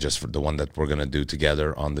play my Just for the one that we're gonna do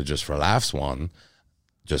together on the Just for Laughs one,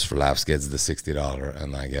 Just for Laughs gets the $60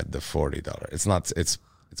 and I get the $40. It's not.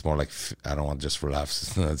 It's more like I don't want Just for Laughs.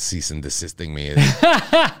 It's not cease and desisting me.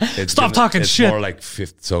 It's Stop talking it's shit. More like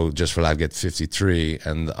 50, so Just for Laughs get 53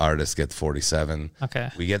 and the artists get 47. Okay.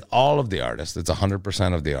 We get all of the artists. It's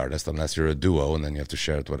 100% of the artist, unless you're a duo and then you have to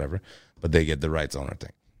share it, whatever. But they get the rights owner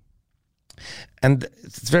thing. And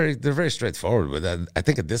they're very straightforward with that. I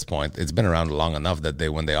think at this point it's been around long enough that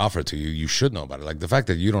when they offer it to you, you should know about it. Like the fact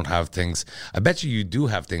that you don't have things. I bet you do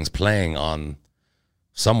have things playing on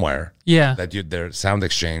somewhere. Yeah. That their Sound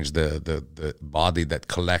Exchange, the body that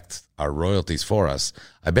collects our royalties for us.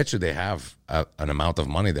 I bet you they have an amount of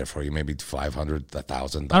money there for you, maybe $500,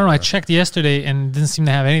 $1,000. I don't know. I checked yesterday and didn't seem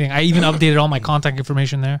to have anything. I even updated all my contact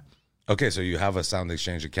information there. Okay, so you have a Sound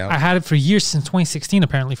Exchange account. I had it for years, since 2016,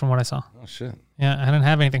 apparently, from what I saw. Oh shit. Yeah, I didn't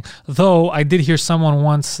have anything. Though I did hear someone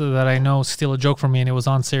once that I know steal a joke from me, and it was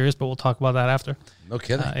on Sirius, but we'll talk about that after. No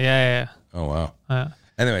kidding. Yeah. Oh wow. Yeah.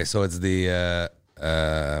 Anyway, so it's the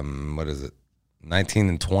what is it? 19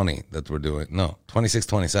 and 20 that we're doing. No, 26,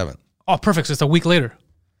 27. Oh, perfect. So it's a week later.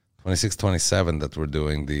 26, 27 that we're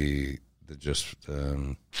doing the just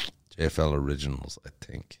JFL Originals, I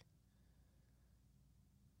think.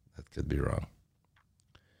 That could be wrong.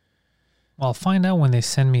 Well, I'll find out when they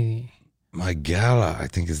send me. My gala, I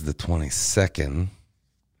think, is the 22nd.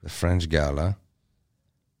 The French gala.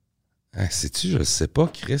 Sais-tu, je sais pas,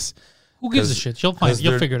 Chris. Who gives a shit? You'll find.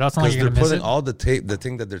 You'll figure it out. It's not like you're they're gonna miss putting it. all the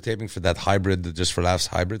thing that they're taping for that hybrid, the Just for Laughs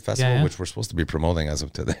hybrid festival, Yeah. which we're supposed to be promoting as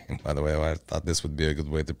of today. By the way, I thought this would be a good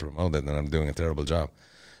way to promote it, and I'm doing a terrible job.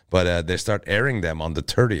 But they start airing them on the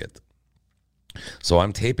 30th. So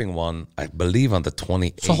I'm taping one, I believe, on the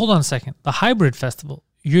 28th. So hold on a second. The hybrid festival.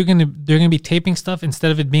 They're gonna be taping stuff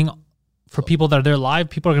instead of it being for people that are there live.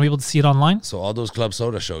 People are gonna be able to see it online. So all those Club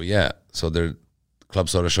Soda show, yeah. So they're Club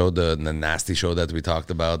Soda show, the nasty show that we talked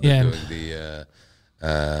about. They're Yeah. doing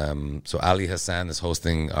the so Ali Hassan is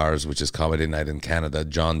hosting ours, which is Comedy Night in Canada.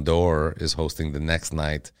 John Doerr is hosting the next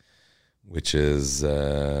night, which is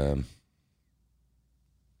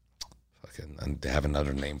and they have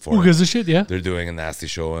another name for Who it. gives a shit? Yeah. They're doing a nasty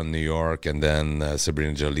show in New York, and then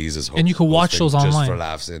Sabrina Jalise is And you can watch hosting those Just online. for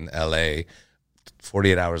Laughs in LA.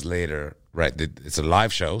 48 hours later, right? It's a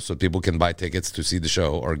live show, so people can buy tickets to see the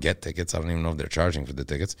show or get tickets. I don't even know if they're charging for the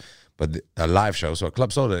tickets, but a live show. So at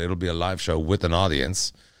Club Soda, it'll be a live show with an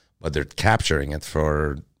audience, but they're capturing it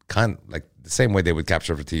for kind of like the same way they would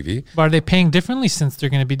capture for TV. But are they paying differently since they're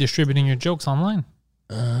going to be distributing your jokes online?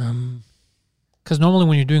 Because normally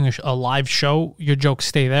when you're doing a live show, your jokes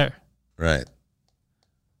stay there. Right.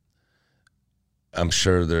 I'm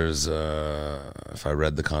sure there's, if I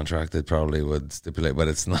read the contract, it probably would stipulate, but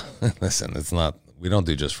it's not, listen, it's not, we don't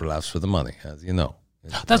do Just for Laughs for the money, as you know.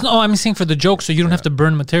 That's no. I'm saying for the joke, so you don't have to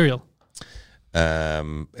burn material.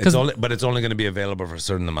 It's only going to be available for a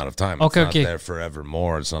certain amount of time. Okay, it's not there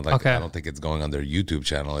forevermore. It's not like I don't think it's going on their YouTube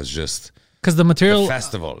channel. It's just because the material the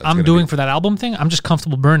festival I'm doing for that album thing. I'm just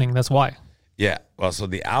comfortable burning. That's why. Yeah. Well, so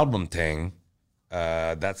the album thing,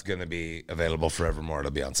 that's going to be available forevermore.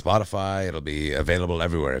 It'll be on Spotify. It'll be available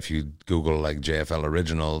everywhere. If you Google like JFL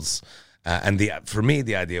Originals, for me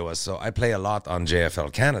the idea was, so I play a lot on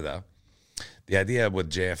JFL Canada. The idea with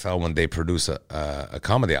JFL, when they produce a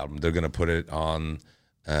comedy album, they're going to put it on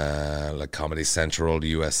like Comedy Central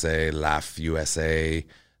USA, Laugh USA,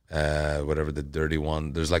 whatever the dirty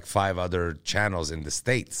one. There's like 5 other channels in the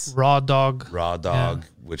States. Raw Dog,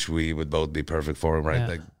 which we would both be perfect for, right? Yeah.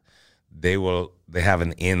 Like they have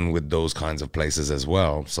an in with those kinds of places as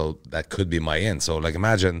well. So that could be my in. So like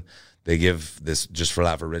imagine they give this Just for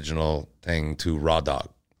Laugh original thing to Raw Dog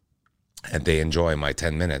and they enjoy my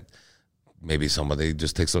 10-minute. Maybe somebody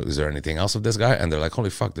just takes a look, is there anything else of this guy? And they're like, holy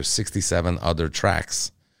fuck, there's 67 other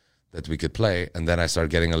tracks that we could play. And then I start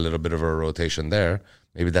getting a little bit of a rotation there.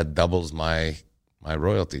 Maybe that doubles my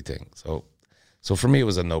royalty thing. So for me, it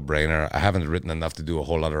was a no-brainer. I haven't written enough to do a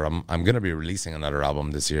whole lot of... I'm going to be releasing another album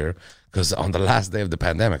this year because on the last day of the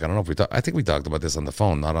pandemic, I don't know if I think we talked about this on the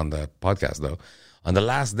phone, not on the podcast though. On the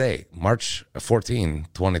last day, March 14,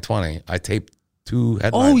 2020, I taped 2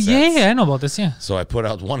 headline sets. I know about this, yeah. So I put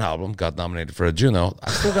out one album, got nominated for a Juno. I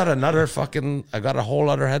still got I got a whole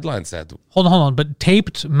other headline set. Hold on. But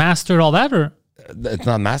taped, mastered, all that, or? It's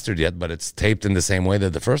not mastered yet, but it's taped in the same way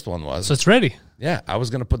that the first one was. So it's ready. Yeah, I was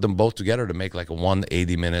going to put them both together to make like a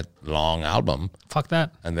 180-minute long album. Fuck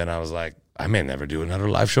that. And then I was like, I may never do another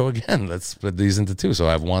live show again. Let's split these into 2. So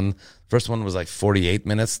I have one. First one was like 48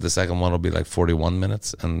 minutes. The second one will be like 41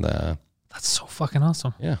 minutes. And that's so fucking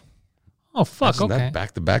awesome. Yeah. Oh, fuck, Imagine okay. that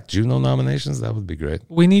back-to-back Juno nominations, that would be great.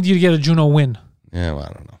 We need you to get a Juno win. Yeah, well,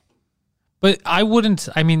 I don't know. But I wouldn't,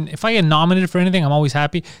 I mean, if I get nominated for anything, I'm always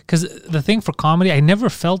happy. Because the thing for comedy, I never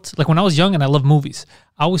felt, like when I was young and I love movies,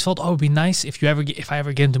 I always felt, oh, it would be nice if I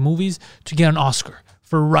ever get into movies to get an Oscar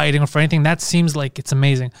for writing or for anything. That seems like it's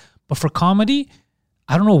amazing. But for comedy,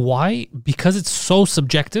 I don't know why, because it's so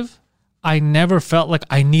subjective, I never felt like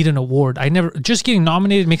I need an award. Just getting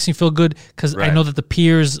nominated makes me feel good because I know that the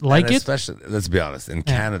peers like it. Especially, let's be honest, in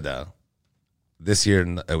Canada, this year,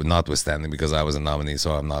 notwithstanding, because I was a nominee,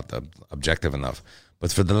 so I'm not objective enough.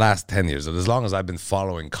 But for the last 10 years, as long as I've been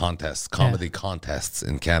following comedy contests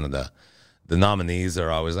in Canada, the nominees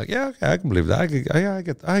are always like, yeah, okay, I can believe that. I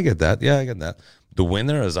get that. Yeah, I get that. The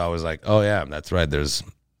winner is always like, oh yeah, that's right. There's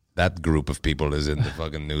that group of people is in the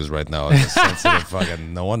fucking news right now. It's sensitive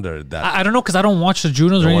fucking. No wonder that. I don't know because I don't watch the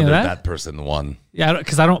Junos or no any of wonder that. that person won. Yeah,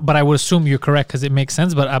 because I don't. But I would assume you're correct because it makes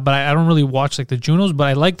sense. But I don't really watch like the Junos. But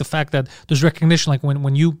I like the fact that there's recognition. Like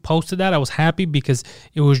when you posted that, I was happy because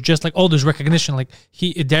it was just like, oh, there's recognition. Like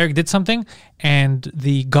Derek did something, and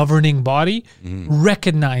the governing body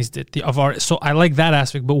recognized it. So I like that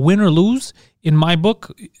aspect. But win or lose, in my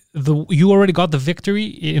book, you already got the victory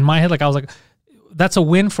in my head. Like I was like, that's a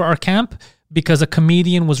win for our camp because a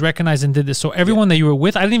comedian was recognized and did this. So everyone that you were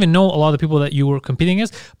with, I didn't even know a lot of the people that you were competing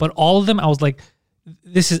against, but all of them, I was like,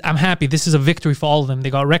 I'm happy. This is a victory for all of them. They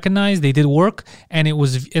got recognized, they did work, and it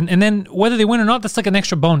was, and then whether they win or not, that's like an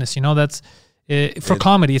extra bonus, that's for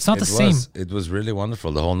comedy. It's not the same. It was really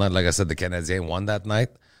wonderful the whole night. Like I said, the Canadiens won that night.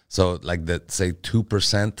 So like say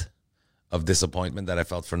 2% of disappointment that I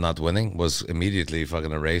felt for not winning was immediately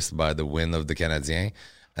fucking erased by the win of the Canadiens.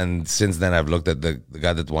 And since then, I've looked at the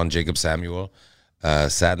guy that won, Jacob Samuel.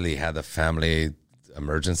 Sadly, had a family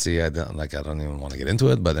emergency. I don't even want to get into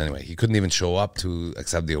it, but anyway, he couldn't even show up to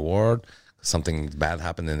accept the award. Something bad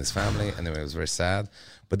happened in his family. Anyway, it was very sad.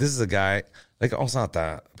 But this is a guy like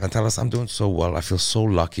Pantelis. I'm doing so well. I feel so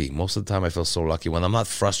lucky. Most of the time, I feel so lucky when I'm not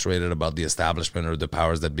frustrated about the establishment or the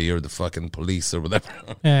powers that be or the fucking police or whatever.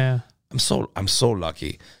 Yeah, I'm so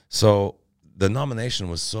lucky. So the nomination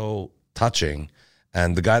was so touching.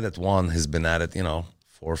 And the guy that won has been at it, 4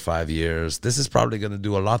 or 5 years. This is probably going to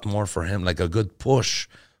do a lot more for him, like a good push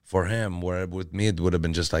for him, where with me, it would have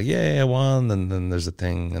been just like, yeah, I won, and then there's a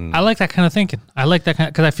thing. And I like that kind of thinking. I like that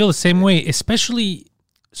because I feel the same way, especially,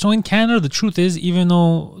 so in Canada, the truth is, even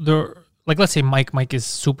though like, let's say Mike is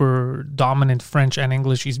super dominant French and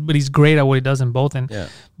English, but he's great at what he does in both.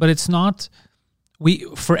 But it's not,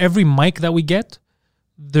 for every mic that we get,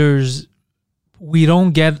 we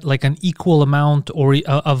don't get like an equal amount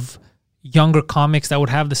of younger comics that would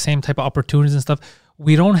have the same type of opportunities and stuff.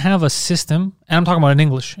 we don't have a system, and I'm talking about in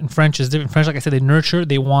English. In French is different. In French, like I said, they nurture,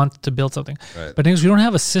 they want to build something. Right. But in English, we don't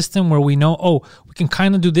have a system where we know, oh, we can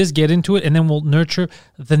kind of do this, get into it, and then we'll nurture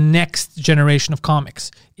the next generation of comics.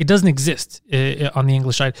 It doesn't exist on the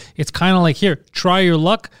English side. It's kind of like, here, try your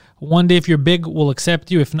luck. One day, if you're big, we'll accept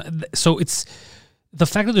you. If not, so it's the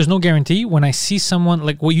fact that there's no guarantee. When I see someone,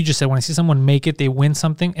 like what you just said, when I see someone make it, they win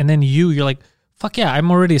something, and then you're like, fuck yeah, I'm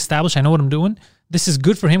already established. I know what I'm doing. This is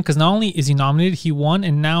good for him because not only is he nominated, he won,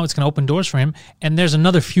 and now it's going to open doors for him. And there's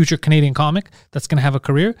another future Canadian comic that's going to have a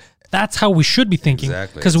career. That's how we should be thinking,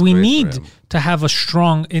 because we need to have a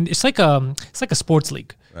strong. It's like a sports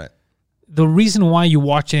league. Right. The reason why you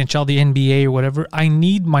watch NHL, the NBA, or whatever, I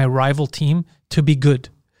need my rival team to be good.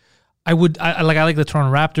 I like the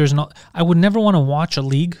Toronto Raptors, and all. I would never want to watch a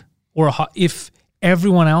league if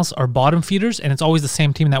everyone else are bottom feeders and it's always the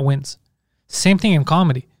same team that wins. Same thing in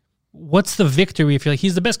comedy. What's the victory if you're like,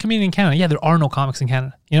 he's the best comedian in Canada? Yeah, there are no comics in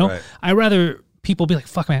Canada. You know, Right. I'd rather people be like,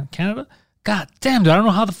 fuck, man, Canada? God damn, dude, I don't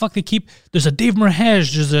know how the fuck they keep. There's a Dave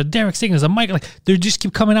Merhesh, there's a Derek Seguin, there's a Mike. Like, they just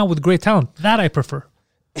keep coming out with great talent. That I prefer.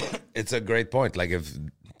 It's a great point. Like, if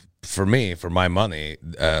for me, for my money,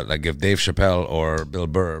 like if Dave Chappelle or Bill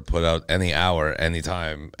Burr put out any hour, any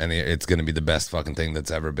time, it's going to be the best fucking thing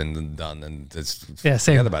that's ever been done. And it's Yeah,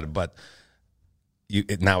 same. forget about it. But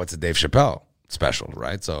now it's a Dave Chappelle special,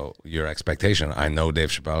 right? So your expectation, I know Dave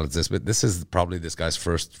Chappelle is this, but this is probably this guy's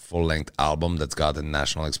first full-length album that's gotten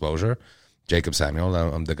national exposure. Jacob Samuel,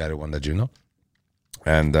 I'm the guy who won the Juno.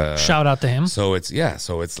 And Shout out to him. so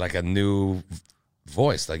it's like a new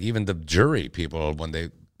voice. Like even the jury people, when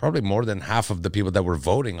they probably more than half of the people that were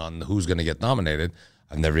voting on who's going to get nominated,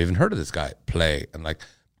 I've never even heard of this guy play. And like,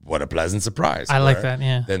 what a pleasant surprise. I like Where that,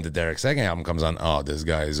 yeah. Then the Derek Seguin album comes on. Oh, this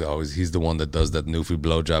guy is always, he's the one that does that newfie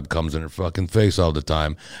blowjob, comes in her fucking face all the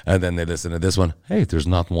time. And then they listen to this one. Hey, there's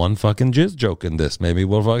not one fucking jizz joke in this. Maybe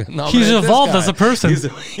we'll fucking nominate He's this evolved guy. as a person.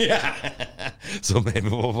 Yeah. So maybe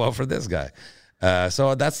we'll vote for this guy.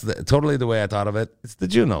 So that's totally the way I thought of it. It's the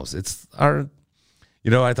Junos. It's our,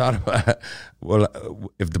 I thought about, well,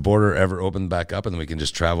 if the border ever opened back up and we can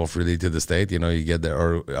just travel freely to the state, you get there,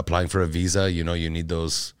 or applying for a visa, you need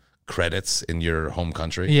those credits in your home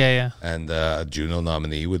country. Yeah. And a Juno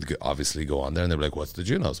nominee would obviously go on there and they're like, what's the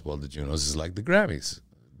Junos? Well, the Junos is like the Grammys,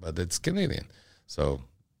 but it's Canadian. So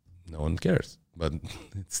no one cares. But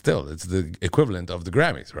it's the equivalent of the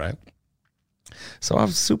Grammys, right? So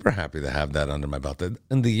I'm super happy to have that under my belt.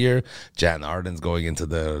 In the year, Jan Arden's going into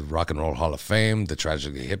the Rock and Roll Hall of Fame. The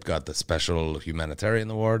Tragically Hip got the Special Humanitarian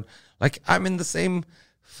Award. Like, I'm in the same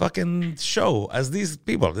fucking show as these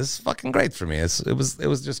people. This is fucking great for me. It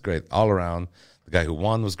was just great all around. The guy who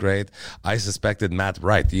won was great. I suspected Matt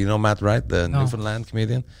Wright. Do you know Matt Wright, the Newfoundland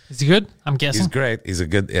comedian? Is he good? I'm guessing. He's great.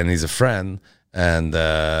 He's a friend. And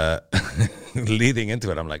leading into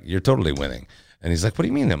it, I'm like, you're totally winning. And he's like, what do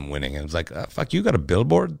you mean I'm winning? And I was like, fuck, you got a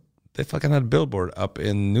billboard? They fucking had a billboard up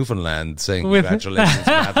in Newfoundland saying, congratulations,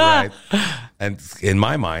 Matt Wright. And in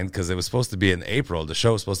my mind, because it was supposed to be in April, the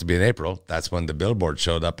show was supposed to be in April, that's when the billboard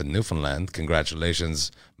showed up in Newfoundland.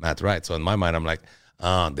 Congratulations, Matt Wright. So in my mind, I'm like,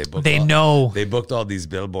 they know. They booked all these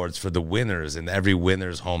billboards for the winners. In every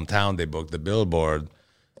winner's hometown, they booked the billboard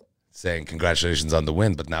saying congratulations on the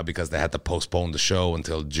win. But now because they had to postpone the show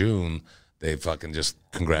until June, they fucking just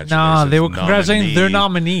congratulations. No, they were congratulating their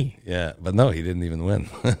nominee. Yeah, but no, he didn't even win.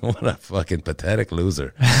 What a fucking pathetic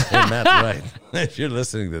loser. Hey, Matt Wright, if you're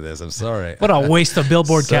listening to this, I'm sorry. What a waste of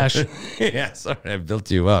billboard cash. Yeah, sorry, I built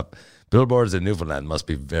you up. Billboards in Newfoundland must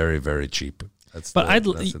be very, very cheap. That's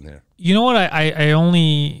in there. You know what?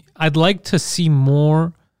 I'd like to see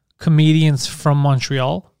more comedians from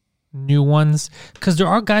Montreal, new ones, because there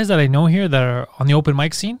are guys that I know here that are on the open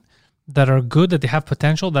mic scene that are good, that they have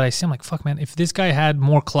potential, that I see, I'm like, fuck, man, if this guy had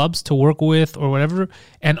more clubs to work with or whatever,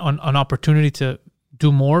 and an opportunity to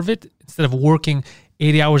do more of it, instead of working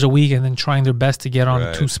 80 hours a week and then trying their best to get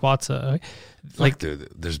on 2 spots. Like, dude,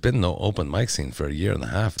 there's been no open mic scene for a year and a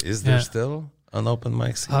half. Is there still an open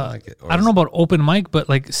mic scene? I don't know about open mic, but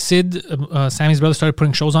like Sid, Sammy's brother, started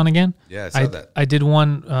putting shows on again. Yeah, I saw that. I did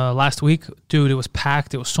one last week. Dude, it was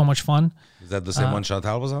packed. It was so much fun. Is that the same one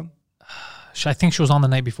Chantal was on? I think she was on the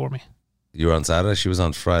night before me. You were on Saturday? She was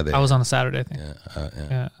on Friday. I was on a Saturday, I think.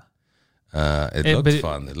 Yeah. It looked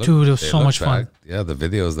fun. It was so much fun. Yeah, the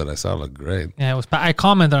videos that I saw looked great. Yeah, it was. I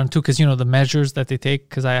commented on it too because the measures that they take.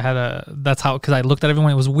 Because I looked at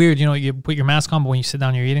everyone. It was weird. You put your mask on, but when you sit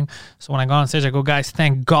down, you're eating. So when I got on stage, I go, guys,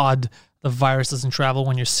 thank God the virus doesn't travel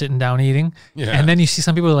when you're sitting down eating. Yeah. And then you see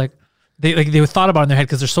some people like. They thought about it in their head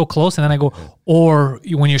because they're so close, and then I go, or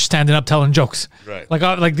when you're standing up telling jokes, right?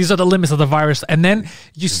 Like these are the limits of the virus, and then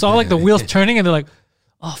you saw like the wheels turning, and they're like,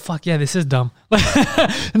 oh fuck yeah, this is dumb.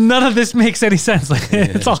 None of this makes any sense. Like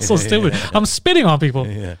it's all so stupid. I'm spitting on people.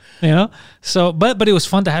 Yeah. You know? So but it was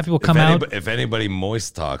fun to have people come out. If anybody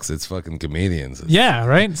moist talks, it's fucking comedians. Yeah,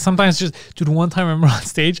 right? Sometimes just dude, one time I remember on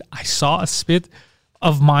stage, I saw a spit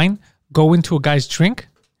of mine go into a guy's drink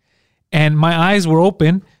and my eyes were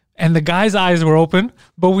open and the guy's eyes were open,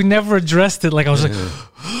 but we never addressed it. Like I was like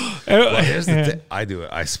Well, here's the thing. I do it.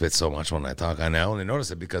 I spit so much when I talk, and I only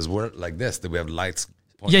notice it because we're like this. That we have lights.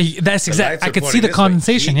 Yeah, that's The exact. lights I are could see pointing the this way.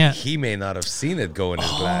 condensation. He, Yeah. he may not have seen it go in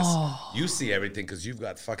his glass. You see everything because you've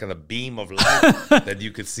got fucking a beam of light that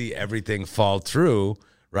you could see everything fall through.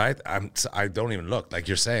 Right? I don't even look. Like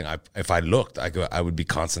you're saying, if I looked, I would be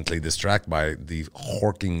constantly distracted by the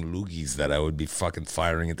horking loogies that I would be fucking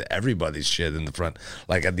firing into everybody's shit in the front.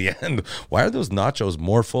 Like at the end, why are those nachos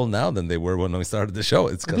more full now than they were when we started the show?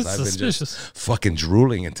 It's because I've been just fucking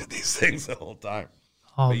drooling into these things the whole time.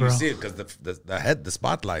 Oh, but bro. you see it because the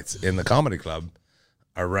spotlights in the comedy club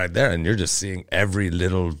are right there, and you're just seeing every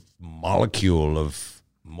little molecule of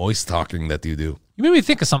moist talking that you do. You made me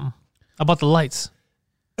think of something about the lights.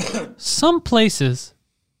 Some places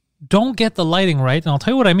don't get the lighting right, and I'll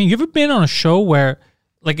tell you what I mean. You ever been on a show where,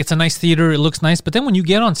 like, it's a nice theater, it looks nice, but then when you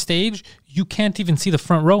get on stage, you can't even see the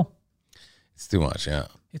front row. It's too much, yeah.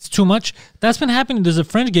 It's too much. That's been happening. There's a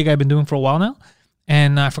French gig I've been doing for a while now,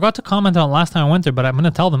 and I forgot to comment on it last time I went there, but I'm going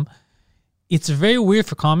to tell them. It's very weird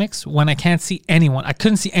for comics when I can't see anyone. I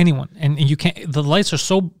couldn't see anyone, and you can't. The lights are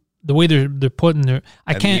so the way they're put in there.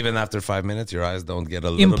 I And can't. even after 5 minutes, your eyes don't get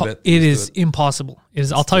a little bit. It used is to it. impossible. It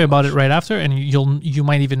is. I'll tell you about it right after, and you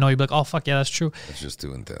might even know. You'll be like, oh fuck yeah, that's true. It's just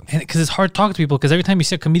too intense. And because it's hard to talk to people, because every time you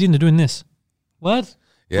see a comedian, they're doing this. What?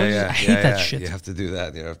 Yeah, What is yeah. it? I hate that yeah. shit. You have to do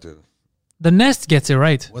that. You have to. The Nest gets it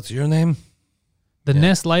right. What's your name? The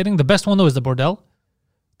Nest lighting. The best one though is the Bordel.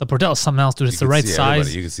 The Bordel is something else, dude. It's the You can right see size.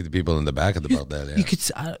 everybody. You can see the people in the back of the Bordel. Yeah. You could.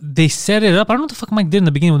 They set it up. I don't know what the fuck Mike did in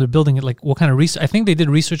the beginning when they're building it. Like what kind of research? I think they did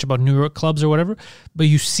research about New York clubs or whatever. But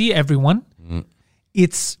you see everyone.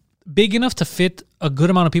 It's big enough to fit a good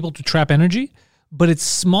amount of people to trap energy, but it's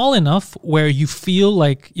small enough where you feel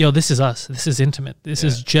like, yo, this is us. This is intimate. This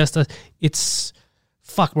is just us. It's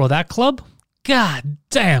fuck, bro. That club. God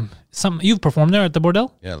damn. You've performed there at the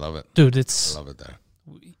Bordel, Yeah, I love it. dude. I It's love it there.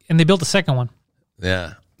 and they built a second one.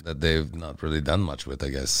 Yeah, that they've not really done much with, I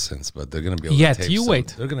guess, since. But they're gonna be able Yet, to tape you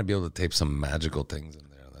wait. They're gonna be able to tape some magical things in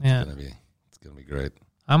there. That's Yeah. it's gonna be great.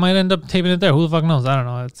 I might end up taping it there. Who the fuck knows? I don't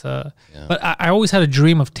know. It's but I always had a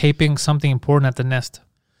dream of taping something important at the Nest.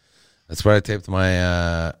 That's where I taped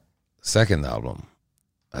my second album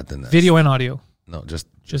at the Nest. Video and audio. No, just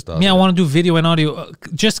Me, I want to do video and audio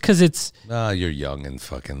just because it's. Nah, you're young and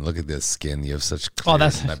fucking look at this skin. You have such clear,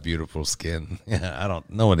 that's- that beautiful skin. Yeah, I don't.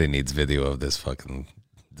 Nobody needs video of this fucking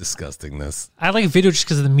disgustingness. I like video just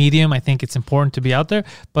because of the medium. I think it's important to be out there,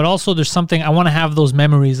 but also there's something I want to have those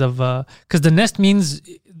memories of because the Nest means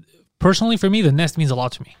personally for me, the Nest means a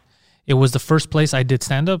lot to me. It was the first place I did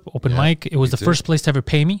stand up, open mic. It was the too. first place to ever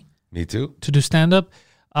pay me Me too. to do stand up.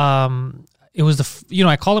 It was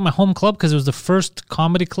I call it my home club because it was the first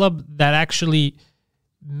comedy club that actually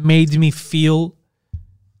made me feel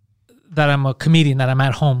that I'm a comedian, that I'm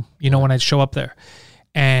at home, when I'd show up there.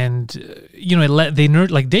 And,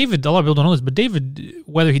 like David, a lot of people don't know this, but David,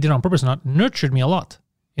 whether he did it on purpose or not, nurtured me a lot.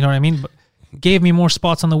 You know what I mean? But gave me more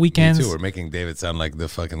spots on the weekends. Me too. We're making David sound like the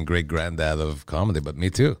fucking great granddad of comedy, but me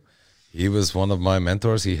too. He was one of my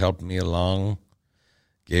mentors. He helped me along,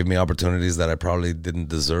 gave me opportunities that I probably didn't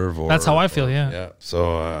deserve. That's how I feel, yeah. Yeah.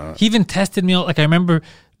 So, He even tested me out. Like I remember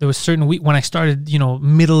there was certain week when I started,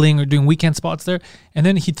 middling or doing weekend spots there, and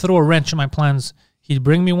then he'd throw a wrench in my plans. He'd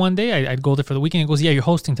bring me one day. I'd go there for the weekend. He goes, "Yeah, you're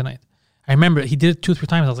hosting tonight." I remember he did it 2 or 3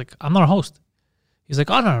 times. I was like, "I'm not a host." He's like,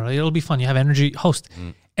 "Oh no, it'll be fun. You have energy. Host."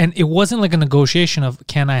 And it wasn't like a negotiation of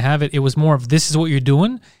can I have it. It was more of this is what you're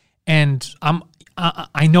doing, and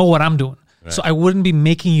I know what I'm doing. Right. So I wouldn't be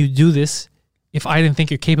making you do this if I didn't think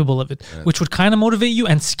you're capable of it, which would kind of motivate you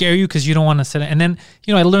and scare you because you don't want to sit. And then,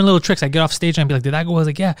 I learn little tricks. I get off stage and I'd be like, did that go? I was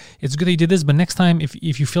like, yeah, it's good that you did this. But next time, if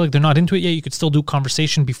you feel like they're not into it yet, you could still do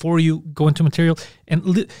conversation before you go into material.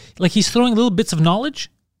 And like he's throwing little bits of knowledge.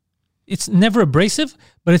 It's never abrasive,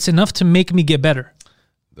 but it's enough to make me get better.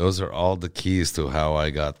 those are all the keys to how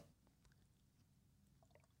I got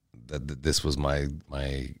that this was my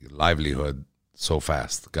livelihood so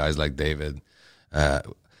fast. Guys like David, a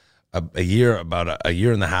year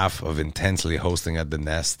and a half of intensely hosting at the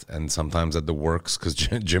Nest and sometimes at the Works, because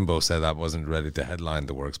Jimbo said I wasn't ready to headline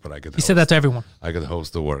the Works, but I could. He said that to everyone. I could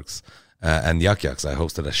host the Works and Yuck Yucks. I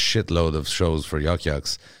hosted a shitload of shows for Yuck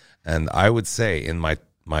Yucks, and I would say in my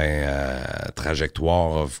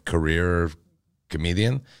trajectoire of career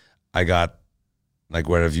comedian, I got Like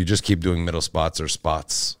where if you just keep doing middle spots or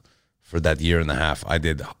spots for that year and a half, I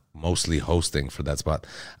did mostly hosting for that spot.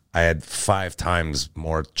 I had 5 times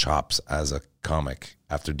more chops as a comic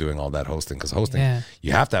after doing all that hosting. Because hosting,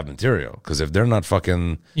 you have to have material. Because if they're not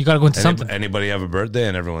fucking... You got to go into something. Anybody have a birthday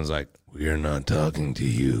and everyone's like, we're not talking to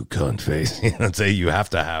you, cunt face. You know what I'm saying? You have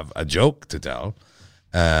to have a joke to tell.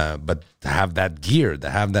 But to have that gear, to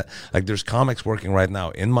have that... Like there's comics working right now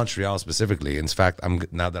in Montreal specifically. In fact,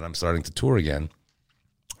 now that I'm starting to tour again,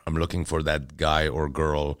 I'm looking for that guy or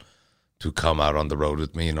girl to come out on the road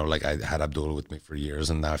with me. You know, like I had Abdul with me for years,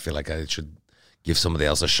 and now I feel like I should give somebody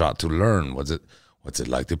else a shot to learn. What's it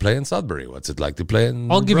like to play in Sudbury? What's it like to play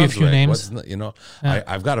in I'll give you a few names. You know,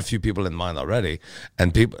 I've got a few people in mind already,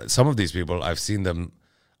 and some of these people, I've seen them.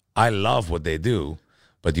 I love what they do,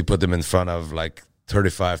 but you put them in front of like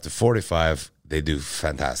 35 to 45, they do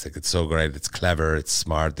fantastic. It's so great. It's clever. It's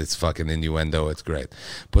smart. It's fucking innuendo. It's great.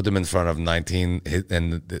 Put them in front of 19,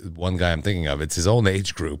 and the one guy I'm thinking of, it's his own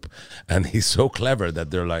age group, and he's so clever that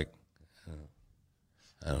they're like,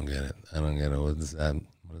 I don't get it. I don't get it. What does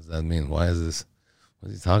that mean? Why is this?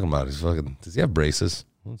 What's he talking about? He's fucking. Does he have braces?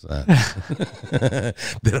 What's that?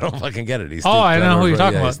 They don't fucking get it. He's I know who you're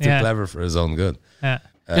talking about. He's too clever for his own good. Yeah,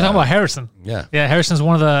 you're talking about Harrison. Yeah, Harrison's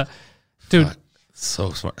one of the dude. Fuck.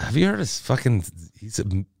 So smart. Have you heard his fucking... He's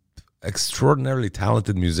an extraordinarily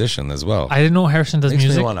talented musician as well. I didn't know Harrison does Makes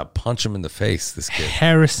music. me want to punch him in the face, this kid.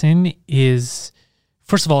 Harrison is...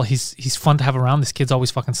 First of all, he's fun to have around. This kid's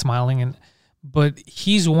always fucking smiling. But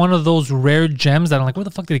he's one of those rare gems that I'm like, where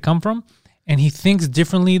the fuck did he come from? And he thinks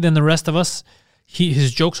differently than the rest of us.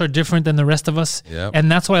 His jokes are different than the rest of us. Yep.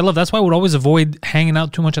 And that's what I love. That's why I would always avoid hanging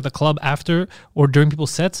out too much at the club after or during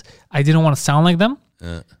people's sets. I didn't want to sound like them.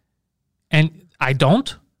 And I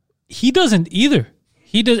don't. He doesn't either.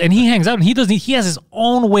 He does, and he hangs out, and he doesn't. He has his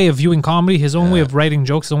own way of viewing comedy, his own way of writing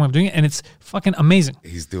jokes, his own way of doing it, and it's fucking amazing.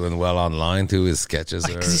 He's doing well online too. His sketches are...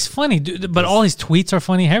 Because he's funny, dude, but all his tweets are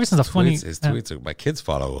funny. Harrison's a funny... His tweets are... My kids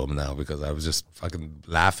follow him now because I was just fucking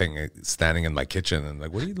laughing, standing in my kitchen, and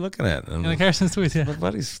like, what are you looking at? And like Harrison's tweets, yeah. My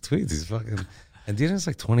buddy's tweets, he's fucking... And do you know he's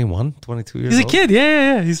like 21, 22 years old? old? He's a kid,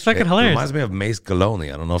 yeah. He's fucking hilarious. Reminds me of Mace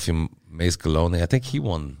Galone. I don't know if you... Mace Galone, I think he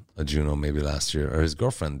won a Juno maybe last year, or his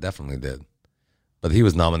girlfriend definitely did. But he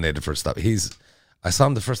was nominated for stuff. I saw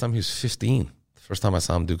him the first time he was 15. The first time I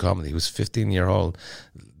saw him do comedy, he was 15-year-old,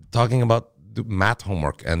 talking about math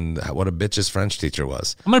homework and what a bitch his French teacher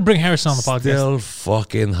was. I'm gonna bring Harrison on the podcast. Still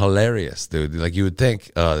fucking hilarious, dude. Like you would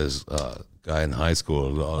think, this guy in high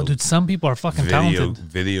school. Dude, some people are fucking talented.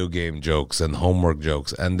 Video game jokes and homework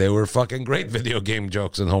jokes, and they were fucking great video game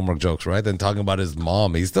jokes and homework jokes, right? And talking about his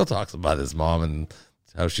mom, he still talks about his mom and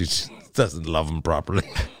how she doesn't love him properly.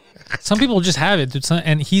 Some people just have it, dude.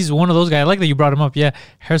 And he's one of those guys. I like that you brought him up. Yeah,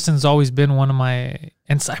 Harrison's always been one of my...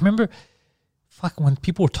 And I remember, when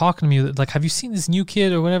people were talking to me, like, have you seen this new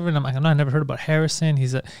kid or whatever? And I'm like, no, I never heard about Harrison.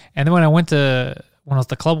 And then when I was at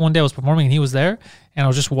the club one day, I was performing and he was there, and I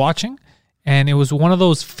was just watching, and it was one of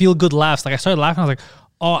those feel-good laughs. Like, I started laughing. I was like,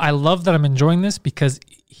 oh, I love that I'm enjoying this because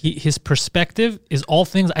his perspective is all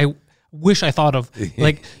things I wish I thought of.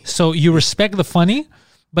 Like, so you respect the funny...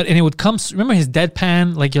 But it would come. Remember his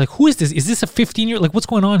deadpan? Like you're like, who is this? Is this a 15-year? Like, what's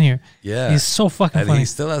going on here? Yeah, he's so fucking funny. He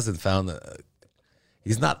still hasn't found.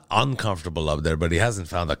 He's not uncomfortable up there, but he hasn't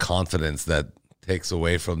found a confidence that takes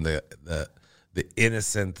away from the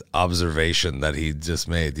innocent observation that he just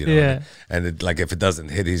made. You know, yeah. And if it doesn't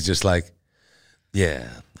hit, he's just like, yeah,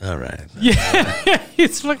 all right, yeah.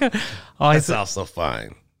 It's fucking. Oh, it's also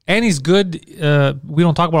fine. And he's good. We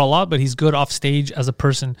don't talk about it a lot, but he's good off stage as a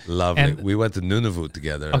person. Lovely. And we went to Nunavut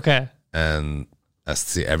together. Okay. And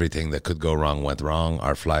everything that could go wrong went wrong.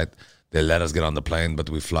 Our flight, they let us get on the plane, but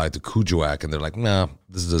we fly to Kuujjuaq, and they're like, nah,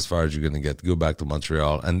 this is as far as you're going to get. Go back to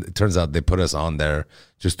Montreal. And it turns out they put us on there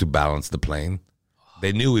just to balance the plane.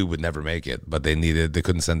 They knew we would never make it, but they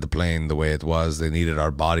couldn't send the plane the way it was. They needed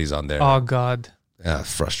our bodies on there. Oh, God. Yeah,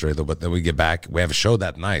 frustrated. But then we get back. We have a show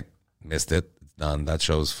that night. Missed it. Done. That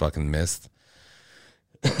show's fucking missed.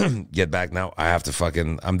 Get back now. I have to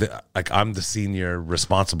fucking... I'm the senior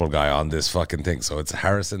responsible guy on this fucking thing. So it's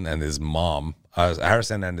Harrison and his mom.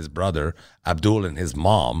 Harrison and his brother. Abdul and his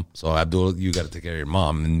mom. So Abdul, you got to take care of your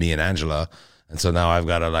mom, and me and Angela. And so now I've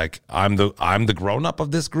got to I'm the grown up of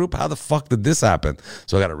this group. How the fuck did this happen?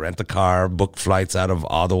 So I got to rent a car, book flights out of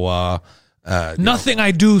Ottawa. Nothing I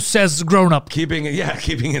do says grown up. Keeping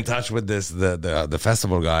in touch with the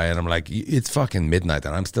festival guy, and I'm like, it's fucking midnight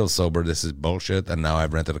and I'm still sober. This is bullshit. And now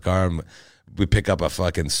I've rented a car. And we pick up a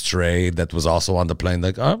fucking stray that was also on the plane.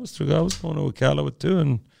 Like, I was going to Iqaluit too,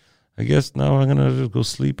 and I guess now I'm gonna just go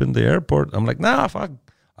sleep in the airport. I'm like, nah, fuck.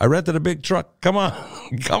 I rented a big truck. Come on,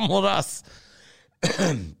 come with us.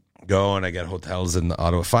 go and I get hotels in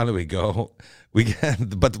Ottawa. Finally, we go.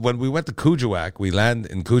 But when we went to Kuujjuaq, we land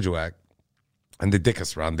in Kuujjuaq, and they dick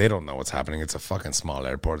us around. They don't know what's happening. It's a fucking small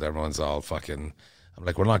airport. Everyone's all fucking. I'm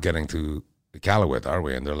like, we're not getting to Iqaluit, are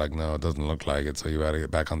we? And they're like, no, it doesn't look like it. So you got to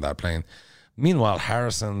get back on that plane. Meanwhile,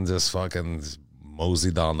 Harrison just fucking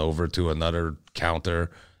moseyed on over to another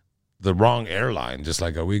counter. The wrong airline, just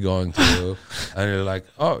like, are we going to? And you're like,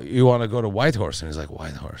 oh, you want to go to Whitehorse? And he's like,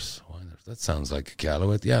 Whitehorse? That sounds like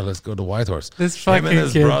Iqaluit. Yeah, let's go to Whitehorse. Him and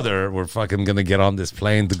his brother were fucking going to get on this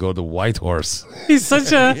plane to go to Whitehorse. He's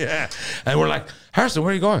such a... Yeah. And we're like, Harrison,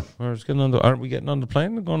 where are you going? We're just getting on aren't we getting on the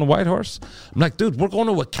plane? We're going to Whitehorse? I'm like, dude, we're going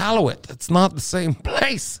to Iqaluit. It's not the same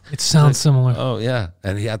place. It sounds similar. Oh, yeah.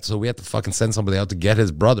 And we had to fucking send somebody out to get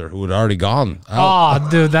his brother who had already gone out. Oh,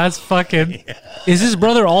 dude, that's fucking... Yeah. Is his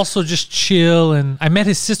brother also just chill? And I met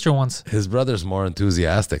his sister once. His brother's more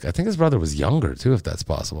enthusiastic. I think his brother was younger, too, if that's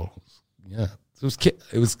possible. Yeah,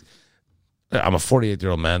 it was. I'm a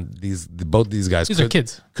 48-year-old man. Both these guys are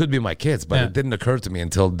kids. Could be my kids, but it didn't occur to me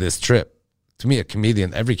until this trip. To me,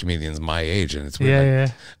 every comedian's my age, and it's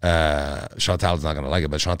weird. Chantal's not gonna like it,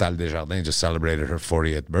 but Chantal Desjardins just celebrated her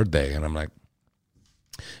 40th birthday, and I'm like,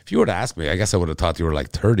 if you were to ask me, I guess I would have thought you were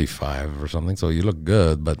like 35 or something. So you look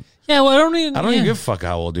good, but well, I don't even give a fuck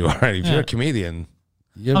how old you are. If you're a comedian,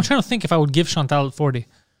 I'm trying to think if I would give Chantal 40.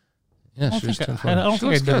 Yeah, I don't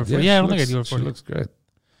think I'd give her 40. Yeah, I don't think I'd give her 40. She looks great.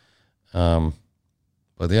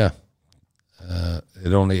 But yeah,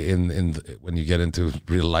 it only when you get into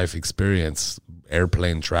real life experience,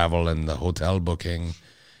 airplane travel and the hotel booking,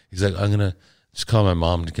 he's like, I'm gonna just call my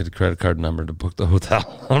mom to get a credit card number to book the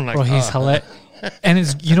hotel. I'm like, bro, he's hilarious. And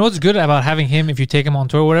what's good about having him, if you take him on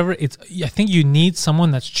tour or whatever, I think you need someone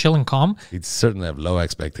that's chill and calm. He'd certainly have low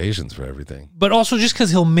expectations for everything. But also just because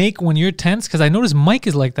he'll make when you're tense, because I notice Mike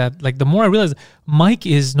is like that. Like the more I realize, Mike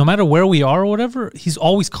is, no matter where we are or whatever, he's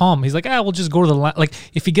always calm. He's like, we'll just go to the, like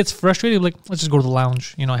if he gets frustrated, he'll be like, let's just go to the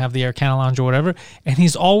lounge, have the Air Canada lounge or whatever. And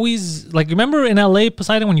he's always, like, remember in LA,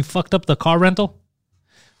 Poseidon, when you fucked up the car rental?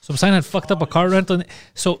 So Poseidon had fucked up a car rental.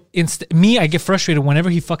 So I get frustrated whenever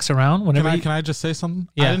he fucks around. Can I just say something?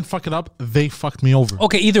 Yeah. I didn't fuck it up. They fucked me over.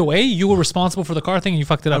 Okay, either way, you were responsible for the car thing and you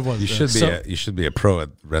fucked it up. You should be a pro at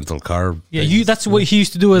rental car. Yeah, that's what he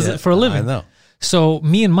used to do for a living. I know. So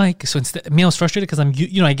me and Mike, I was frustrated because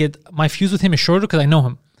I get my fuse with him is shorter because I know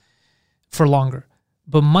him for longer.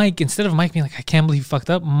 But Mike, instead of Mike being like, I can't believe he fucked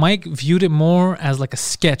up, Mike viewed it more as like a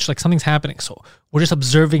sketch, like something's happening. So we're just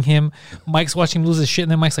observing him. Mike's watching him lose his shit,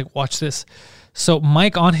 and then Mike's like, watch this. So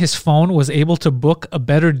Mike on his phone was able to book a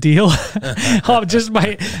better deal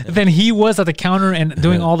than he was at the counter and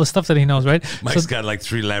doing all the stuff that he knows, right? Mike's got like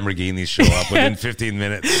 3 Lamborghinis show up within 15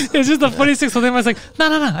 minutes. It's just the funniest thing. So then I was like, no,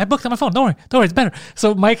 I booked on my phone. Don't worry, it's better.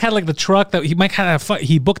 So Mike had like the truck that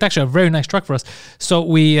he booked actually a very nice truck for us. So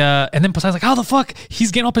we, and then Poseidon's like, how the fuck?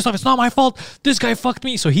 He's getting all pissed off. It's not my fault. This guy fucked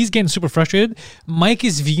me. So he's getting super frustrated. Mike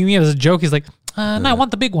is viewing it as a joke. He's like, no, I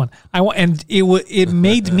want the big one. And it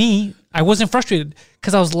made me, I wasn't frustrated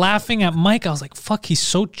because I was laughing at Mike. I was like, fuck, he's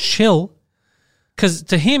so chill. Because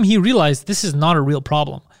to him, he realized this is not a real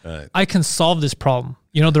problem. Right. I can solve this problem.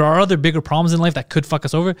 There are other bigger problems in life that could fuck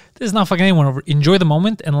us over. This is not fucking anyone over. Enjoy the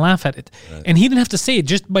moment and laugh at it. Right. And he didn't have to say it.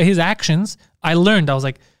 Just by his actions, I learned. I was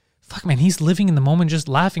like, fuck, man, he's living in the moment, just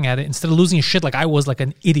laughing at it instead of losing his shit like I was like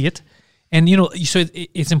an idiot. And, so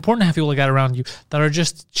it's important to have people like that around you that are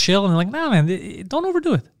just chill and like, nah, man, don't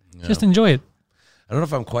overdo it. Yeah. Just enjoy it. I don't know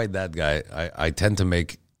if I'm quite that guy. I tend to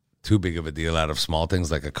make too big of a deal out of small things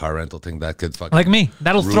like a car rental thing that could fucking like me.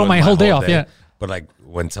 That'll throw my whole day off. Yeah. But like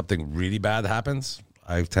when something really bad happens,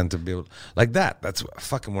 I tend to be like that. That's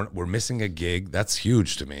fucking we're missing a gig. That's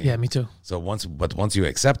huge to me. Yeah, me too. So once you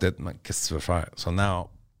accept it, I'm like, so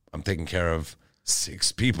now I'm taking care of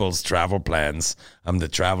 6 people's travel plans. I'm the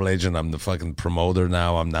travel agent. I'm the fucking promoter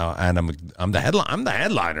now. I'm the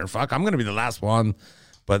headliner. Fuck, I'm gonna be the last one.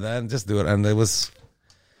 But then just do it. And it was.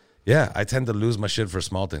 Yeah, I tend to lose my shit for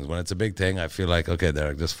small things. When it's a big thing, I feel like, okay,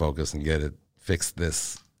 Derek, just focus and get it, fix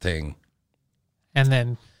this thing. And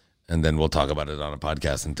then we'll talk about it on a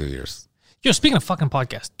podcast in 2 years. Speaking of fucking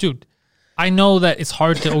podcast, dude, I know that it's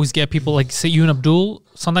hard to always get people like, say, you and Abdul,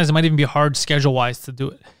 sometimes it might even be hard schedule-wise to do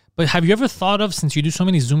it. But have you ever thought of, since you do so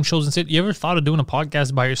many Zoom shows and shit, you ever thought of doing a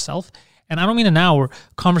podcast by yourself? And I don't mean an hour.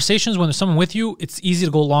 Conversations, when there's someone with you, it's easy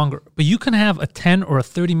to go longer. But you can have a 10 or a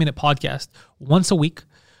 30-minute podcast once a week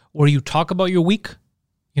where you talk about your week.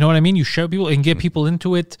 You know what I mean? You share people and get people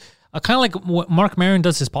into it. Kind of like what Mark Maron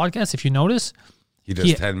does his podcast, if you notice. He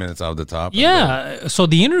does 10 minutes off the top. Yeah. So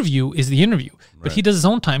the interview is the interview. But he does his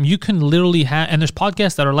own time. You can literally have, and there's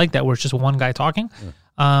podcasts that are like that where it's just one guy talking.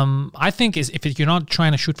 I think if you're not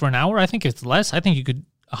trying to shoot for an hour, I think it's less. I think you could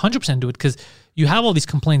 100% do it because you have all these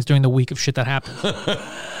complaints during the week of shit that happens.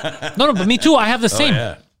 No, but me too. I have the same.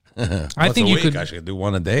 Yeah. I think you could. I should do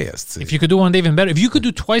one a day. If you could do one day, even better. If you could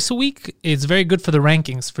do twice a week, it's very good for the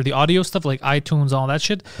rankings, for the audio stuff like iTunes, all that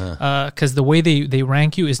shit. Because the way they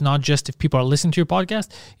rank you is not just if people are listening to your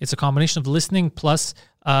podcast. It's a combination of listening plus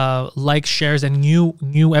likes, shares, and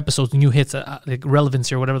new episodes, new hits, like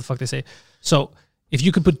relevancy or whatever the fuck they say. So if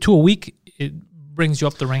you could put 2 a week, it brings you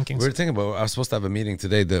up the rankings. We were thinking about, I was supposed to have a meeting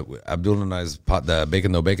today. Abdul and I's the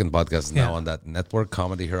Bacon No Bacon podcast is now on that network,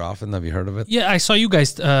 Comedy Here Often. Have you heard of it? Yeah, I saw you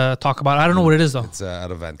guys talk about it. I don't know what it is, though. It's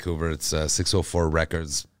out of Vancouver. It's 604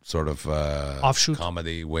 Records, sort of offshoot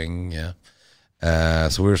comedy wing, yeah.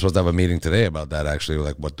 So we were supposed to have a meeting today about that, actually,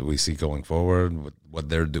 like what do we see going forward,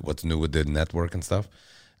 what's new with the network and stuff.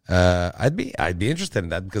 I'd be interested in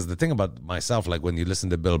that because the thing about myself, like when you listen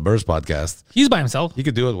to Bill Burr's podcast, he's by himself. You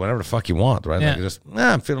could do it whenever the fuck you want, right? Yeah.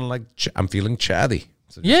 Like I'm feeling chatty.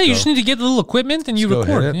 So you just need to get a little equipment and you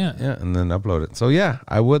record it. Yeah, and then upload it. So yeah,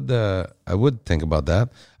 I would think about that.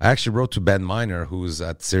 I actually wrote to Ben Miner, who's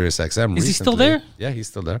at SiriusXM. Is recently. he still there? Yeah, he's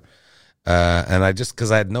still there. And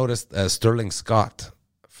because I had noticed Sterling Scott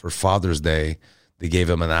for Father's Day, they gave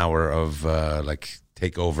him an hour of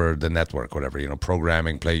take over the network, whatever,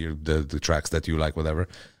 programming, play the tracks that you like, whatever.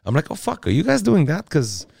 I'm like, oh fuck, are you guys doing that?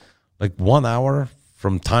 Because like 1 hour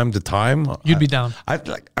from time to time, you'd be down.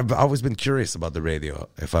 I've always been curious about the radio.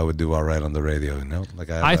 If I would do all right on the radio, Like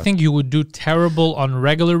I think you would do terrible on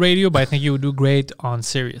regular radio, but I think you would do great on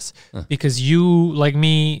Sirius because you, like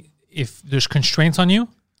me, if there's constraints on you.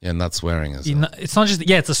 Yeah, not swearing is. It's not just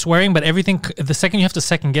it's a swearing, but everything. The second you have to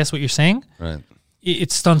second guess what you're saying, right?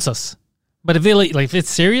 It stunts us. But if if it's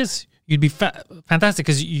serious, you'd be fantastic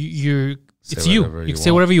because it's you. You can say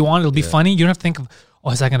whatever you want. It'll be funny. You don't have to think of,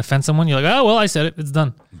 is that going to offend someone? You're like, oh, well, I said it. It's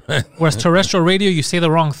done. Whereas terrestrial radio, you say the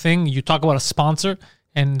wrong thing. You talk about a sponsor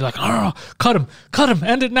and like, oh, cut him,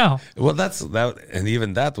 end it now. Well, and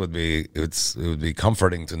even that would be, it would be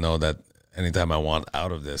comforting to know that anytime I want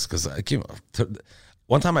out of this, because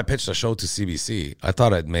one time I pitched a show to CBC, I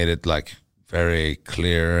thought I'd made it like very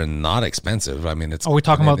clear and not expensive. I mean, Are we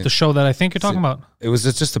talking about the show that I think you're talking about? It was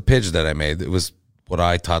just a pitch that I made. It was what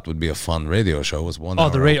I thought would be a fun radio show. It was 1 hour.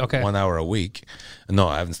 The radio, okay. 1 hour a week. No,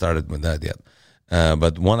 I haven't started with that yet.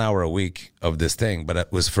 But 1 hour a week of this thing. But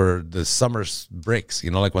it was for the summer breaks.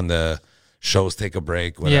 Like when the shows take a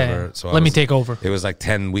break, whatever. Yeah. So Let me take over. It was like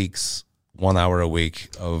 10 weeks. 1 hour a week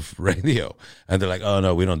of radio, and they're like, "Oh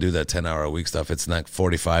no, we don't do that 10-hour a week stuff. It's like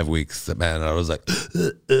 45 weeks." Man, and I was like,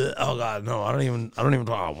 "Oh god, no! I don't even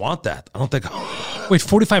want that. I don't think." Wait,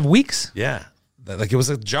 45 weeks? Yeah, like it was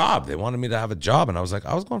a job. They wanted me to have a job, and I was like,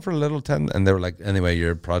 I was going for a little 10, and they were like, "Anyway,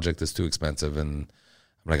 your project is too expensive," and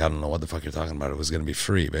I'm like, "I don't know what the fuck you're talking about. It was going to be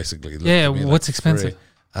free, basically." Yeah, what's expensive?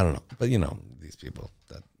 I don't know, but these people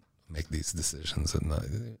that make these decisions, and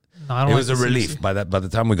it was a relief. By the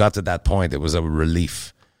time we got to that point, it was a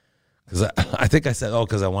relief because I think I said,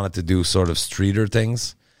 because I wanted to do sort of streeter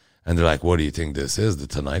things, and they're like, "What do you think this is? The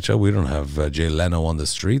Tonight Show? We don't have Jay Leno on the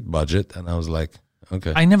street budget." And I was like,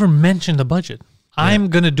 "Okay." I never mentioned the budget. Yeah. I'm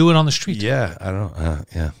gonna do it on the street. Yeah, I don't know.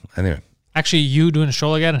 Yeah. Anyway. Actually, you doing a show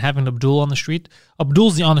like that and having Abdul on the street.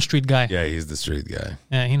 Abdul's the on the street guy. Yeah, he's the street guy.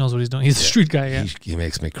 Yeah, he knows what he's doing. He's the street guy. Yeah, he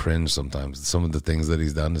makes me cringe sometimes. Some of the things that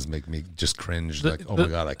he's done is make me just cringe. My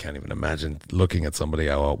god, I can't even imagine looking at somebody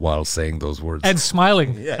while saying those words and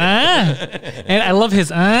smiling. Yeah. And I love his.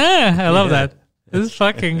 I love that. This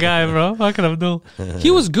fucking guy, bro, fucking Abdul. He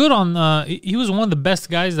was good on. He was one of the best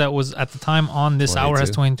guys that was at the time on This Hour Has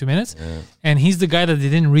 22 Minutes, and he's the guy that they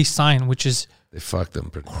didn't re-sign, which is. They fucked him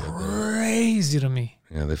pretty crazy to me.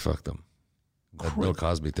 Yeah, they fucked him. That Bill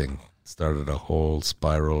Cosby thing started a whole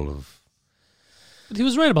spiral of. But he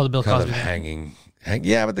was right about the Bill Cosby thing.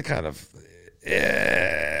 Yeah, but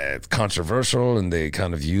it's controversial, and they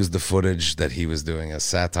kind of used the footage that he was doing a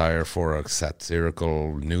satire for a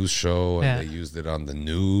satirical news show, and they used it on the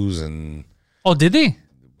news. And oh, did they?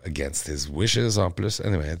 Against his wishes, en plus.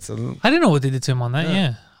 Anyway, I didn't know what they did to him on that.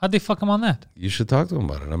 Yeah. How'd they fuck him on that? You should talk to him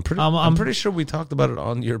about it. I'm pretty sure we talked about it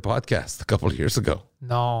on your podcast a couple of years ago.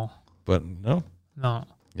 No. But no? No.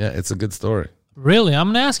 Yeah, it's a good story. Really? I'm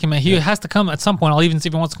going to ask him. He has to come at some point. I'll even see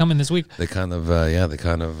if he wants to come in this week.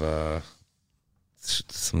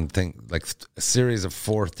 Something like a series of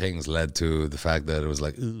 4 things led to the fact that it was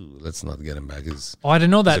like, ooh, let's not get him back. I didn't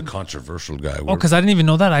know that. He's a controversial guy. Oh, because I didn't even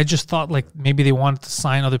know that. I just thought like maybe they wanted to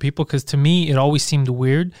sign other people because to me it always seemed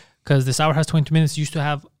weird because This Hour Has 22 Minutes used to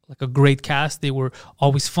have like a great cast. They were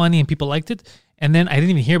always funny and people liked it. And then I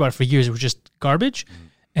didn't even hear about it for years. It was just garbage.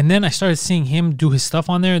 And then I started seeing him do his stuff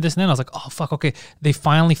on there, this and then. I was like, oh, fuck, okay. They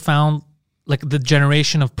finally found like the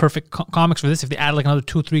generation of perfect comics for this. If they add like another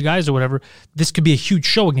 2 or 3 guys or whatever, this could be a huge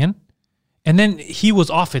show again. And then he was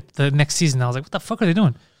off it the next season. I was like, what the fuck are they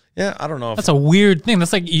doing? Yeah, I don't know. That's a weird thing.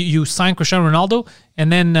 That's like you sign Cristiano Ronaldo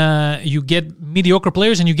and then you get mediocre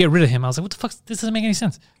players and you get rid of him. I was like, what the fuck? This doesn't make any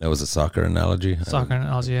sense. That was a soccer analogy. Soccer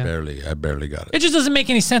analogy, yeah. I barely got it. It just doesn't make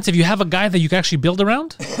any sense if you have a guy that you can actually build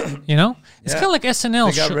around. You know, it's kind of like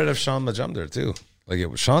SNL. They got rid of Sean Majumder too.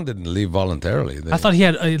 Like Sean didn't leave voluntarily. I thought he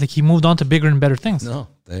had like he moved on to bigger and better things. No,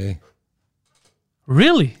 they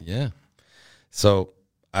really. Yeah. So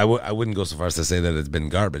I wouldn't go so far as to say that it's been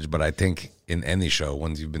garbage, but I think in any show,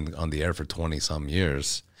 once you've been on the air for 20 some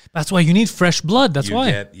years, that's why you need fresh blood. That's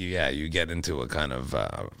why. You get into a kind of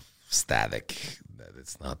static that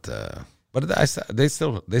it's not. But they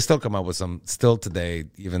still come up with some. Still today,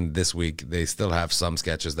 even this week, they still have some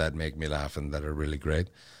sketches that make me laugh and that are really great.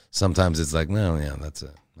 Sometimes it's like, no, yeah, that's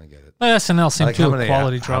it. I get it. But SNL seemed to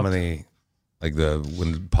quality drop. How many, like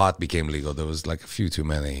when pot became legal, there was like a few too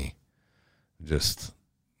many. Just,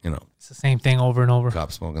 you know, it's the same thing over and over.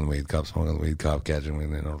 Cop smoking weed, cop catching weed.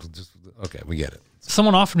 You know, just okay, we get it.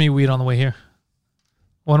 Someone offered me weed on the way here.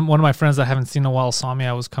 One of my friends that I haven't seen in a while saw me.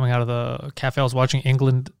 I was coming out of the cafe. I was watching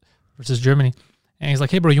England versus Germany, and he's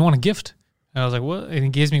like, "Hey, bro, you want a gift?" And I was like, "What?" And he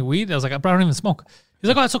gives me weed. I was like, "Bro, I don't even smoke." He's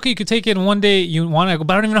like, "Oh, it's okay. You could take it. And one day you want it." I go,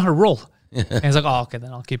 "But I don't even know how to roll." And he's like, "Oh, okay,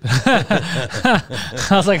 then I'll keep it." I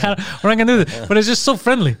was like, "We're not gonna do this," but it's just so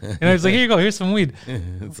friendly. You know, he's like, "Here you go. Here's some weed." I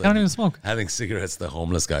don't even smoke. Having cigarettes, the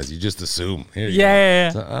homeless guys, you just assume. Here you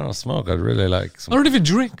yeah. go. So I don't smoke. I really like. I don't even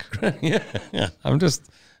drink. yeah. I'm just.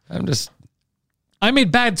 I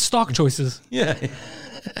made bad stock choices. Yeah.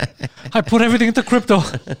 I put everything into crypto.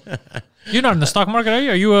 You're not in the stock market, are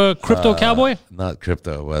you? Are you a crypto cowboy? Not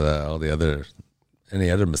crypto, but all the other,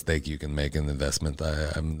 any other mistake you can make in investment,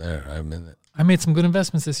 I'm there. I'm in it. I made some good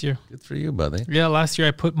investments this year. Good for you, buddy. Yeah, last year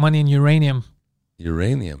I put money in uranium.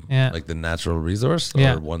 Uranium? Yeah. Like the natural resource?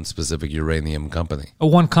 Yeah. Or one specific uranium company?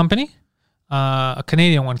 One company, a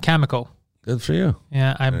Canadian one, Cameco. Good for you.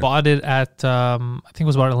 Yeah, I bought it at, I think it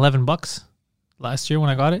was about $11 last year when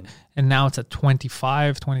I got it. And now it's at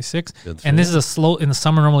 25, 26. And this is a slow, in the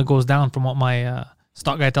summer normally goes down from what my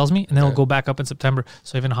stock guy tells me. And then it'll go back up in September,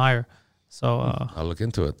 so even higher. So I'll look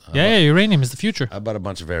into it. Yeah, uranium is the future. I bought a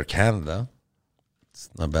bunch of Air Canada. It's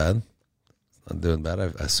not bad. It's not doing bad. I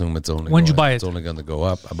assume it's only. When did you buy it? It's only going to go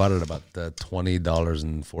up. I bought it about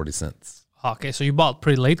 $20.40. Okay, so you bought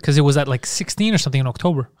pretty late because it was at like 16 or something in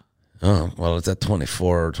October. Oh, well, it's at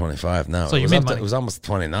 24 or 25 now. So you made money. It was almost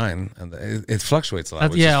 29, and it fluctuates a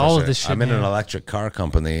lot. All of this shit. I'm in an electric car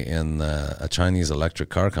company, in a Chinese electric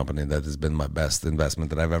car company that has been my best investment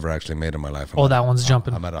that I've ever actually made in my life. That one's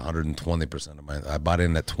jumping. I'm at 120% of mine. I bought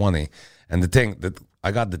in at 20, and the thing that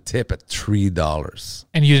I got the tip at $3.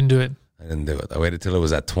 And you didn't do it? I didn't do it. I waited till it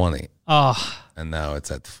was at 20. Oh. And now it's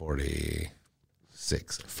at 46.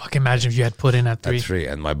 Fuck, imagine if you had put in at 3. At 3.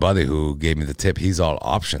 And my buddy who gave me the tip, he's all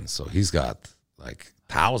options. So he's got like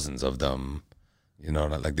thousands of them, you know,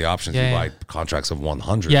 like the options. You buy contracts of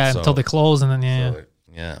 100. Yeah, until they close and then,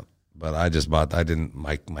 yeah. But I just bought,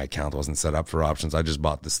 my account wasn't set up for options. I just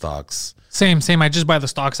bought the stocks. Same. I just buy the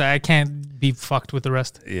stocks. I can't be fucked with the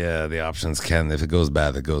rest. Yeah, the options can. If it goes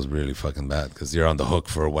bad, it goes really fucking bad because you're on the hook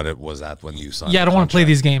for what it was at when you signed. Yeah, I don't want to play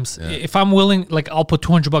these games. Yeah. If I'm willing, like I'll put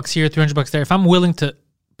 $200 here, $300 there. If I'm willing to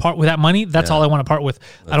part with that money, that's all I want to part with.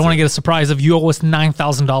 I don't want to get a surprise of you owe us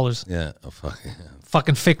 $9,000. Yeah, oh fuck.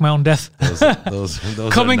 Fucking fake my own death. Those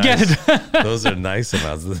Come and nice. Get it. Those are nice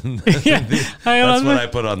amounts. Yeah, that's what I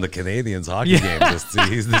put on the Canadians hockey games.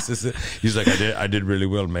 He's like, I did really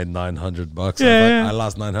well, made $900. I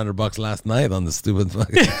lost $900 last night on the stupid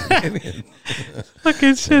fucking Canadian.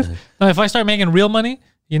 Fucking shit. Now, if I start making real money,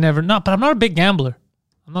 you never know. But I'm not a big gambler.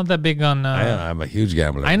 I'm not that big on. I'm a huge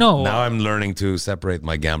gambler. I know. Now I'm learning to separate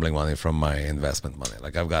my gambling money from my investment money.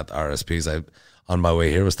 Like I've got RSPs. On my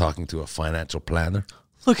way here, was talking to a financial planner.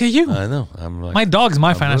 Look at you. I know. I'm like, my dog's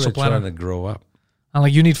my financial planner. Trying to grow up. I'm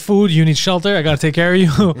like, you need food, you need shelter. I got to take care of you.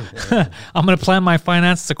 I'm going to plan my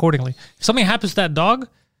finances accordingly. If something happens to that dog,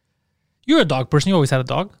 you're a dog person. You always had a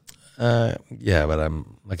dog. Yeah, but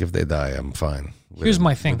I'm like, if they die, I'm fine. Here's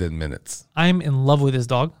my thing. Within minutes. I'm in love with this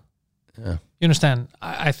dog. Yeah. You understand?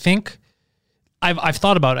 I think I've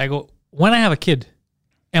thought about it. I go, when I have a kid,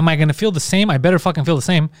 am I going to feel the same? I better fucking feel the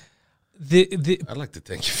same. I'd like to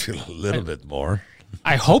think you feel a little bit more.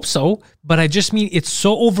 I hope so, but I just mean it's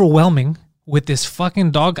so overwhelming with this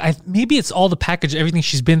fucking dog. Maybe it's all the package, everything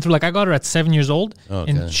she's been through. Like I got her at 7 years old,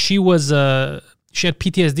 and she was She had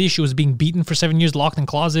PTSD. She was being beaten for 7 years, locked in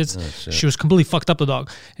closets. She was completely fucked up, the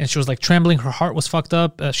dog. And she was like trembling. Her heart was fucked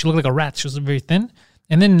up. She looked like a rat. She was very thin.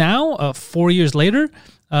 And then now, 4 years later,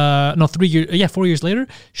 3 years, 4 years later,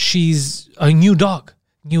 she's a new dog.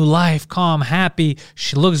 New life, calm, happy.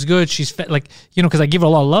 She looks good. She's like, because I give her a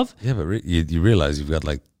lot of love. Yeah, but you realize you've got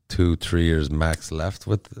like 2-3 years max left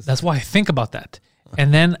with this. That's why I think about that.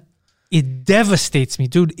 And then it devastates me,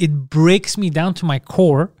 dude. It breaks me down to my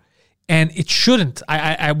core. And it shouldn't.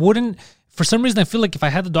 I wouldn't. For some reason, I feel like if I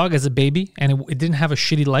had the dog as a baby and it didn't have a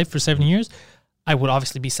shitty life for 7 years, I would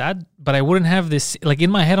obviously be sad. But I wouldn't have this. Like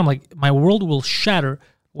in my head, I'm like, my world will shatter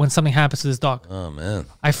when something happens to this dog. Oh, man.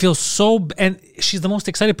 I feel so. And she's the most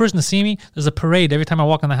excited person to see me. There's a parade every time I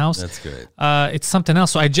walk in the house. That's great. It's something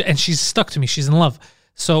else. So and she's stuck to me. She's in love.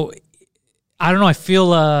 So I don't know. I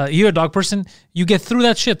feel you're a dog person. You get through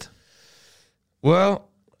that shit. Well,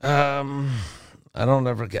 I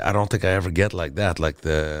don't think I ever get like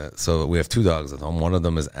that. So we have 2 dogs at home. One of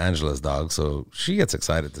them is Angela's dog, so she gets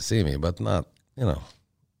excited to see me, but not,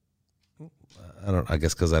 I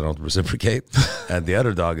guess because I don't reciprocate. And the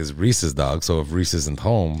other dog is Reese's dog, so if Reese isn't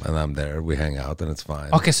home and I'm there, we hang out and it's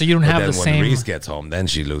fine. Okay, so you don't have the same. When Reese gets home, then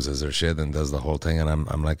she loses her shit and does the whole thing, and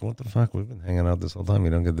I'm like, what the fuck? We've been hanging out this whole time. You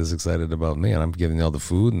don't get this excited about me, and I'm giving you all the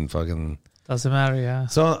food and fucking. Doesn't matter, yeah.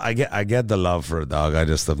 So I get the love for a dog. I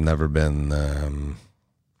just have never been.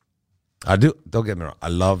 I do. Don't get me wrong. I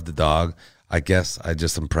love the dog. I guess I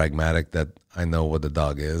just am pragmatic that I know what the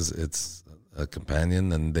dog is. It's a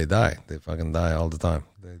companion, and they die. They fucking die all the time.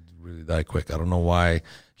 They really die quick. I don't know why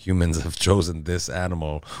humans have chosen this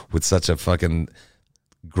animal with such a fucking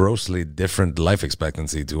grossly different life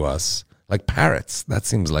expectancy to us. Like parrots. That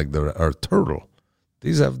seems like or turtle.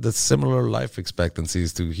 These have the similar life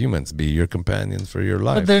expectancies to humans. Be your companions for your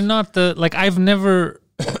life. But they're not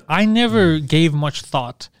I never gave much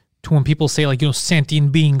thought to when people say like,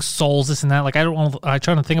 sentient beings, souls, this and that. Like I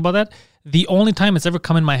try to think about that. The only time it's ever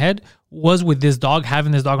come in my head was with this dog,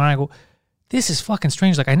 having this dog around. I go, this is fucking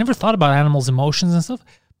strange. Like I never thought about animals' emotions and stuff,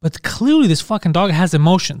 but clearly this fucking dog has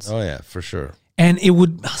emotions. Oh yeah, for sure. And I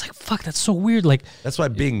was like, fuck, that's so weird. Like that's why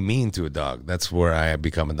being mean to a dog, that's where I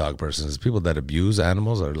become a dog person. Is people that abuse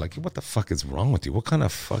animals are like, what the fuck is wrong with you? What kind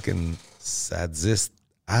of fucking sadist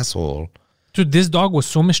asshole? Dude, this dog was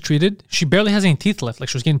so mistreated. She barely has any teeth left. Like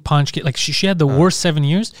she was getting punched. Like she had the worst 7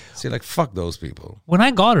 years. See, like fuck those people. When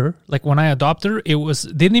I got her, like when I adopted her, they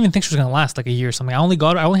didn't even think she was gonna last like a year or something. I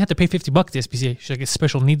only had to pay $50 to the SPCA. She's like a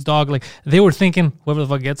special needs dog. Like they were thinking, whoever the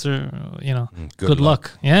fuck gets her, good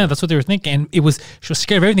luck. Yeah, that's what they were thinking. And she was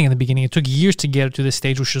scared of everything in the beginning. It took years to get her to this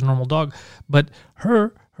stage where she's a normal dog. But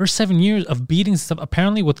her 7 years of beating stuff.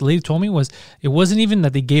 Apparently, what the lady told me was it wasn't even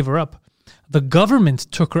that they gave her up. The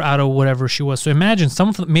government took her out of whatever she was. So imagine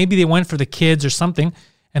maybe they went for the kids or something,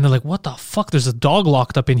 and they're like, what the fuck? There's a dog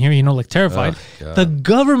locked up in here, like terrified. The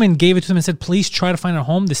government gave it to them and said, please try to find a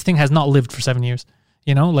home. This thing has not lived for 7 years.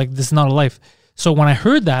 Like this is not a life. So when I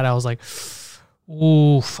heard that, I was like,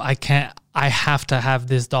 oof, I can't. I have to have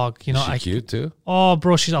this dog. Is she cute too? Oh,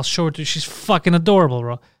 bro, I'll show her to you. She's fucking adorable,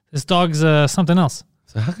 bro. This dog's something else.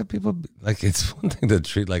 So how could people it's one thing to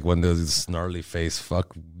treat like one of those snarly face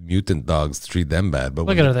fuck mutant dogs, treat them bad, but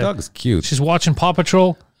look when at her the dog is cute. She's watching Paw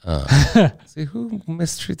Patrol. See who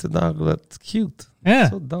mistreats a dog that's cute? Yeah,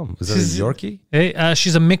 so dumb. Is that a Yorkie? Hey,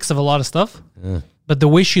 she's a mix of a lot of stuff. Yeah. But the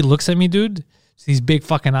way she looks at me, dude, these big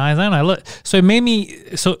fucking eyes, and I look. So it made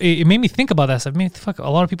me think about that. So fuck, a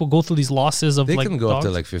lot of people go through these losses of they like can go dogs. up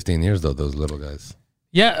to like 15 years though. Those little guys.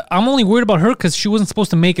 Yeah, I'm only worried about her because she wasn't supposed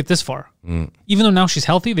to make it this far. Even though now she's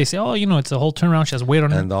healthy, they say, oh, it's a whole turnaround. She has weight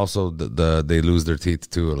on her. And also, they lose their teeth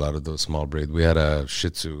too, a lot of those small breed. We had a Shih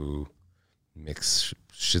Tzu mix,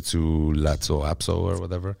 Shih Tzu Lhasa Apso or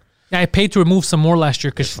whatever. Yeah, I paid to remove some more last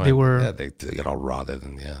year because they were... Yeah, they get all rotted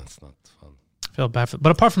and it's not fun. I feel bad for them.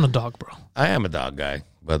 But apart from the dog, bro. I am a dog guy,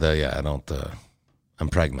 but I don't... I'm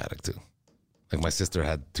pragmatic too. Like my sister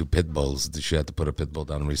had 2 pit bulls. She had to put a pit bull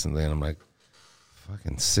down recently, and I'm like...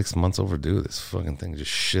 Fucking 6 months overdue. This fucking thing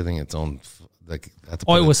just shitting its own. Like, it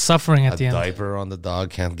was suffering at the end. A diaper on the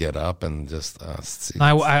dog, can't get up, and just.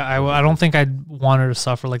 I don't think I'd want her to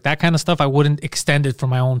suffer like that kind of stuff. I wouldn't extend it for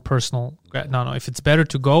my own personal. No. If it's better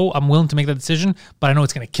to go, I'm willing to make that decision. But I know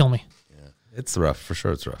it's gonna kill me. Yeah, it's rough for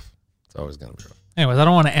sure. It's rough. It's always gonna be rough. Anyways, I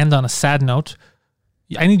don't want to end on a sad note.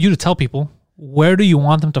 I need you to tell people, where do you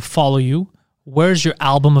want them to follow you? Where's your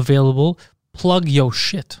album available? Plug your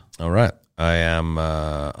shit. All right. I am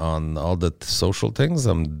on all the social things.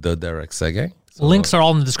 I'm the Derek Seguin. So links are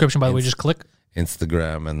all in the description, by the way. Just click.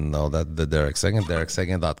 Instagram and all that, the Derek Seguin,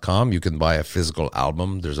 DerekSeguin.com. You can buy a physical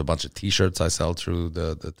album. There's a bunch of T-shirts I sell through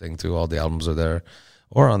the thing too. All the albums are there.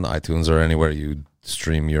 or on iTunes or anywhere you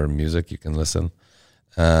stream your music. You can listen.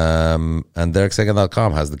 And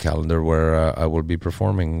DerekSegan.com has the calendar where I will be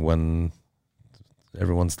performing when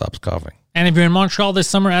everyone stops coughing. And if you're in Montreal this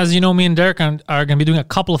summer, as you know, me and Derek are going to be doing a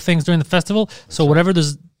couple of things during the festival. So whatever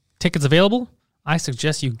there's tickets available, I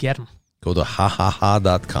suggest you get them. Go to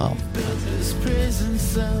hahaha.com. This prison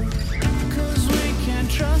cell, 'cause we can't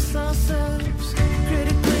trust ourselves,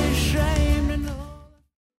 critically ashamed and all.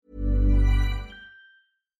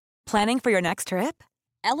 Planning for your next trip?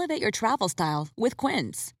 Elevate your travel style with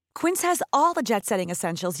Quince. Quince has all the jet-setting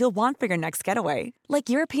essentials you'll want for your next getaway, like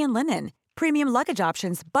European linen, premium luggage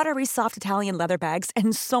options, buttery soft Italian leather bags,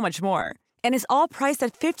 and so much more. And is all priced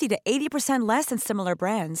at 50 to 80% less than similar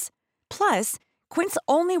brands. Plus, Quince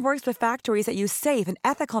only works with factories that use safe and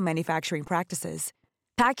ethical manufacturing practices.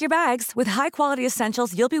 Pack your bags with high-quality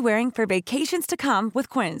essentials you'll be wearing for vacations to come with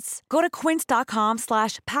Quince. Go to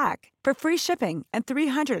quince.com/pack for free shipping and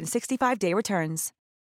 365-day returns.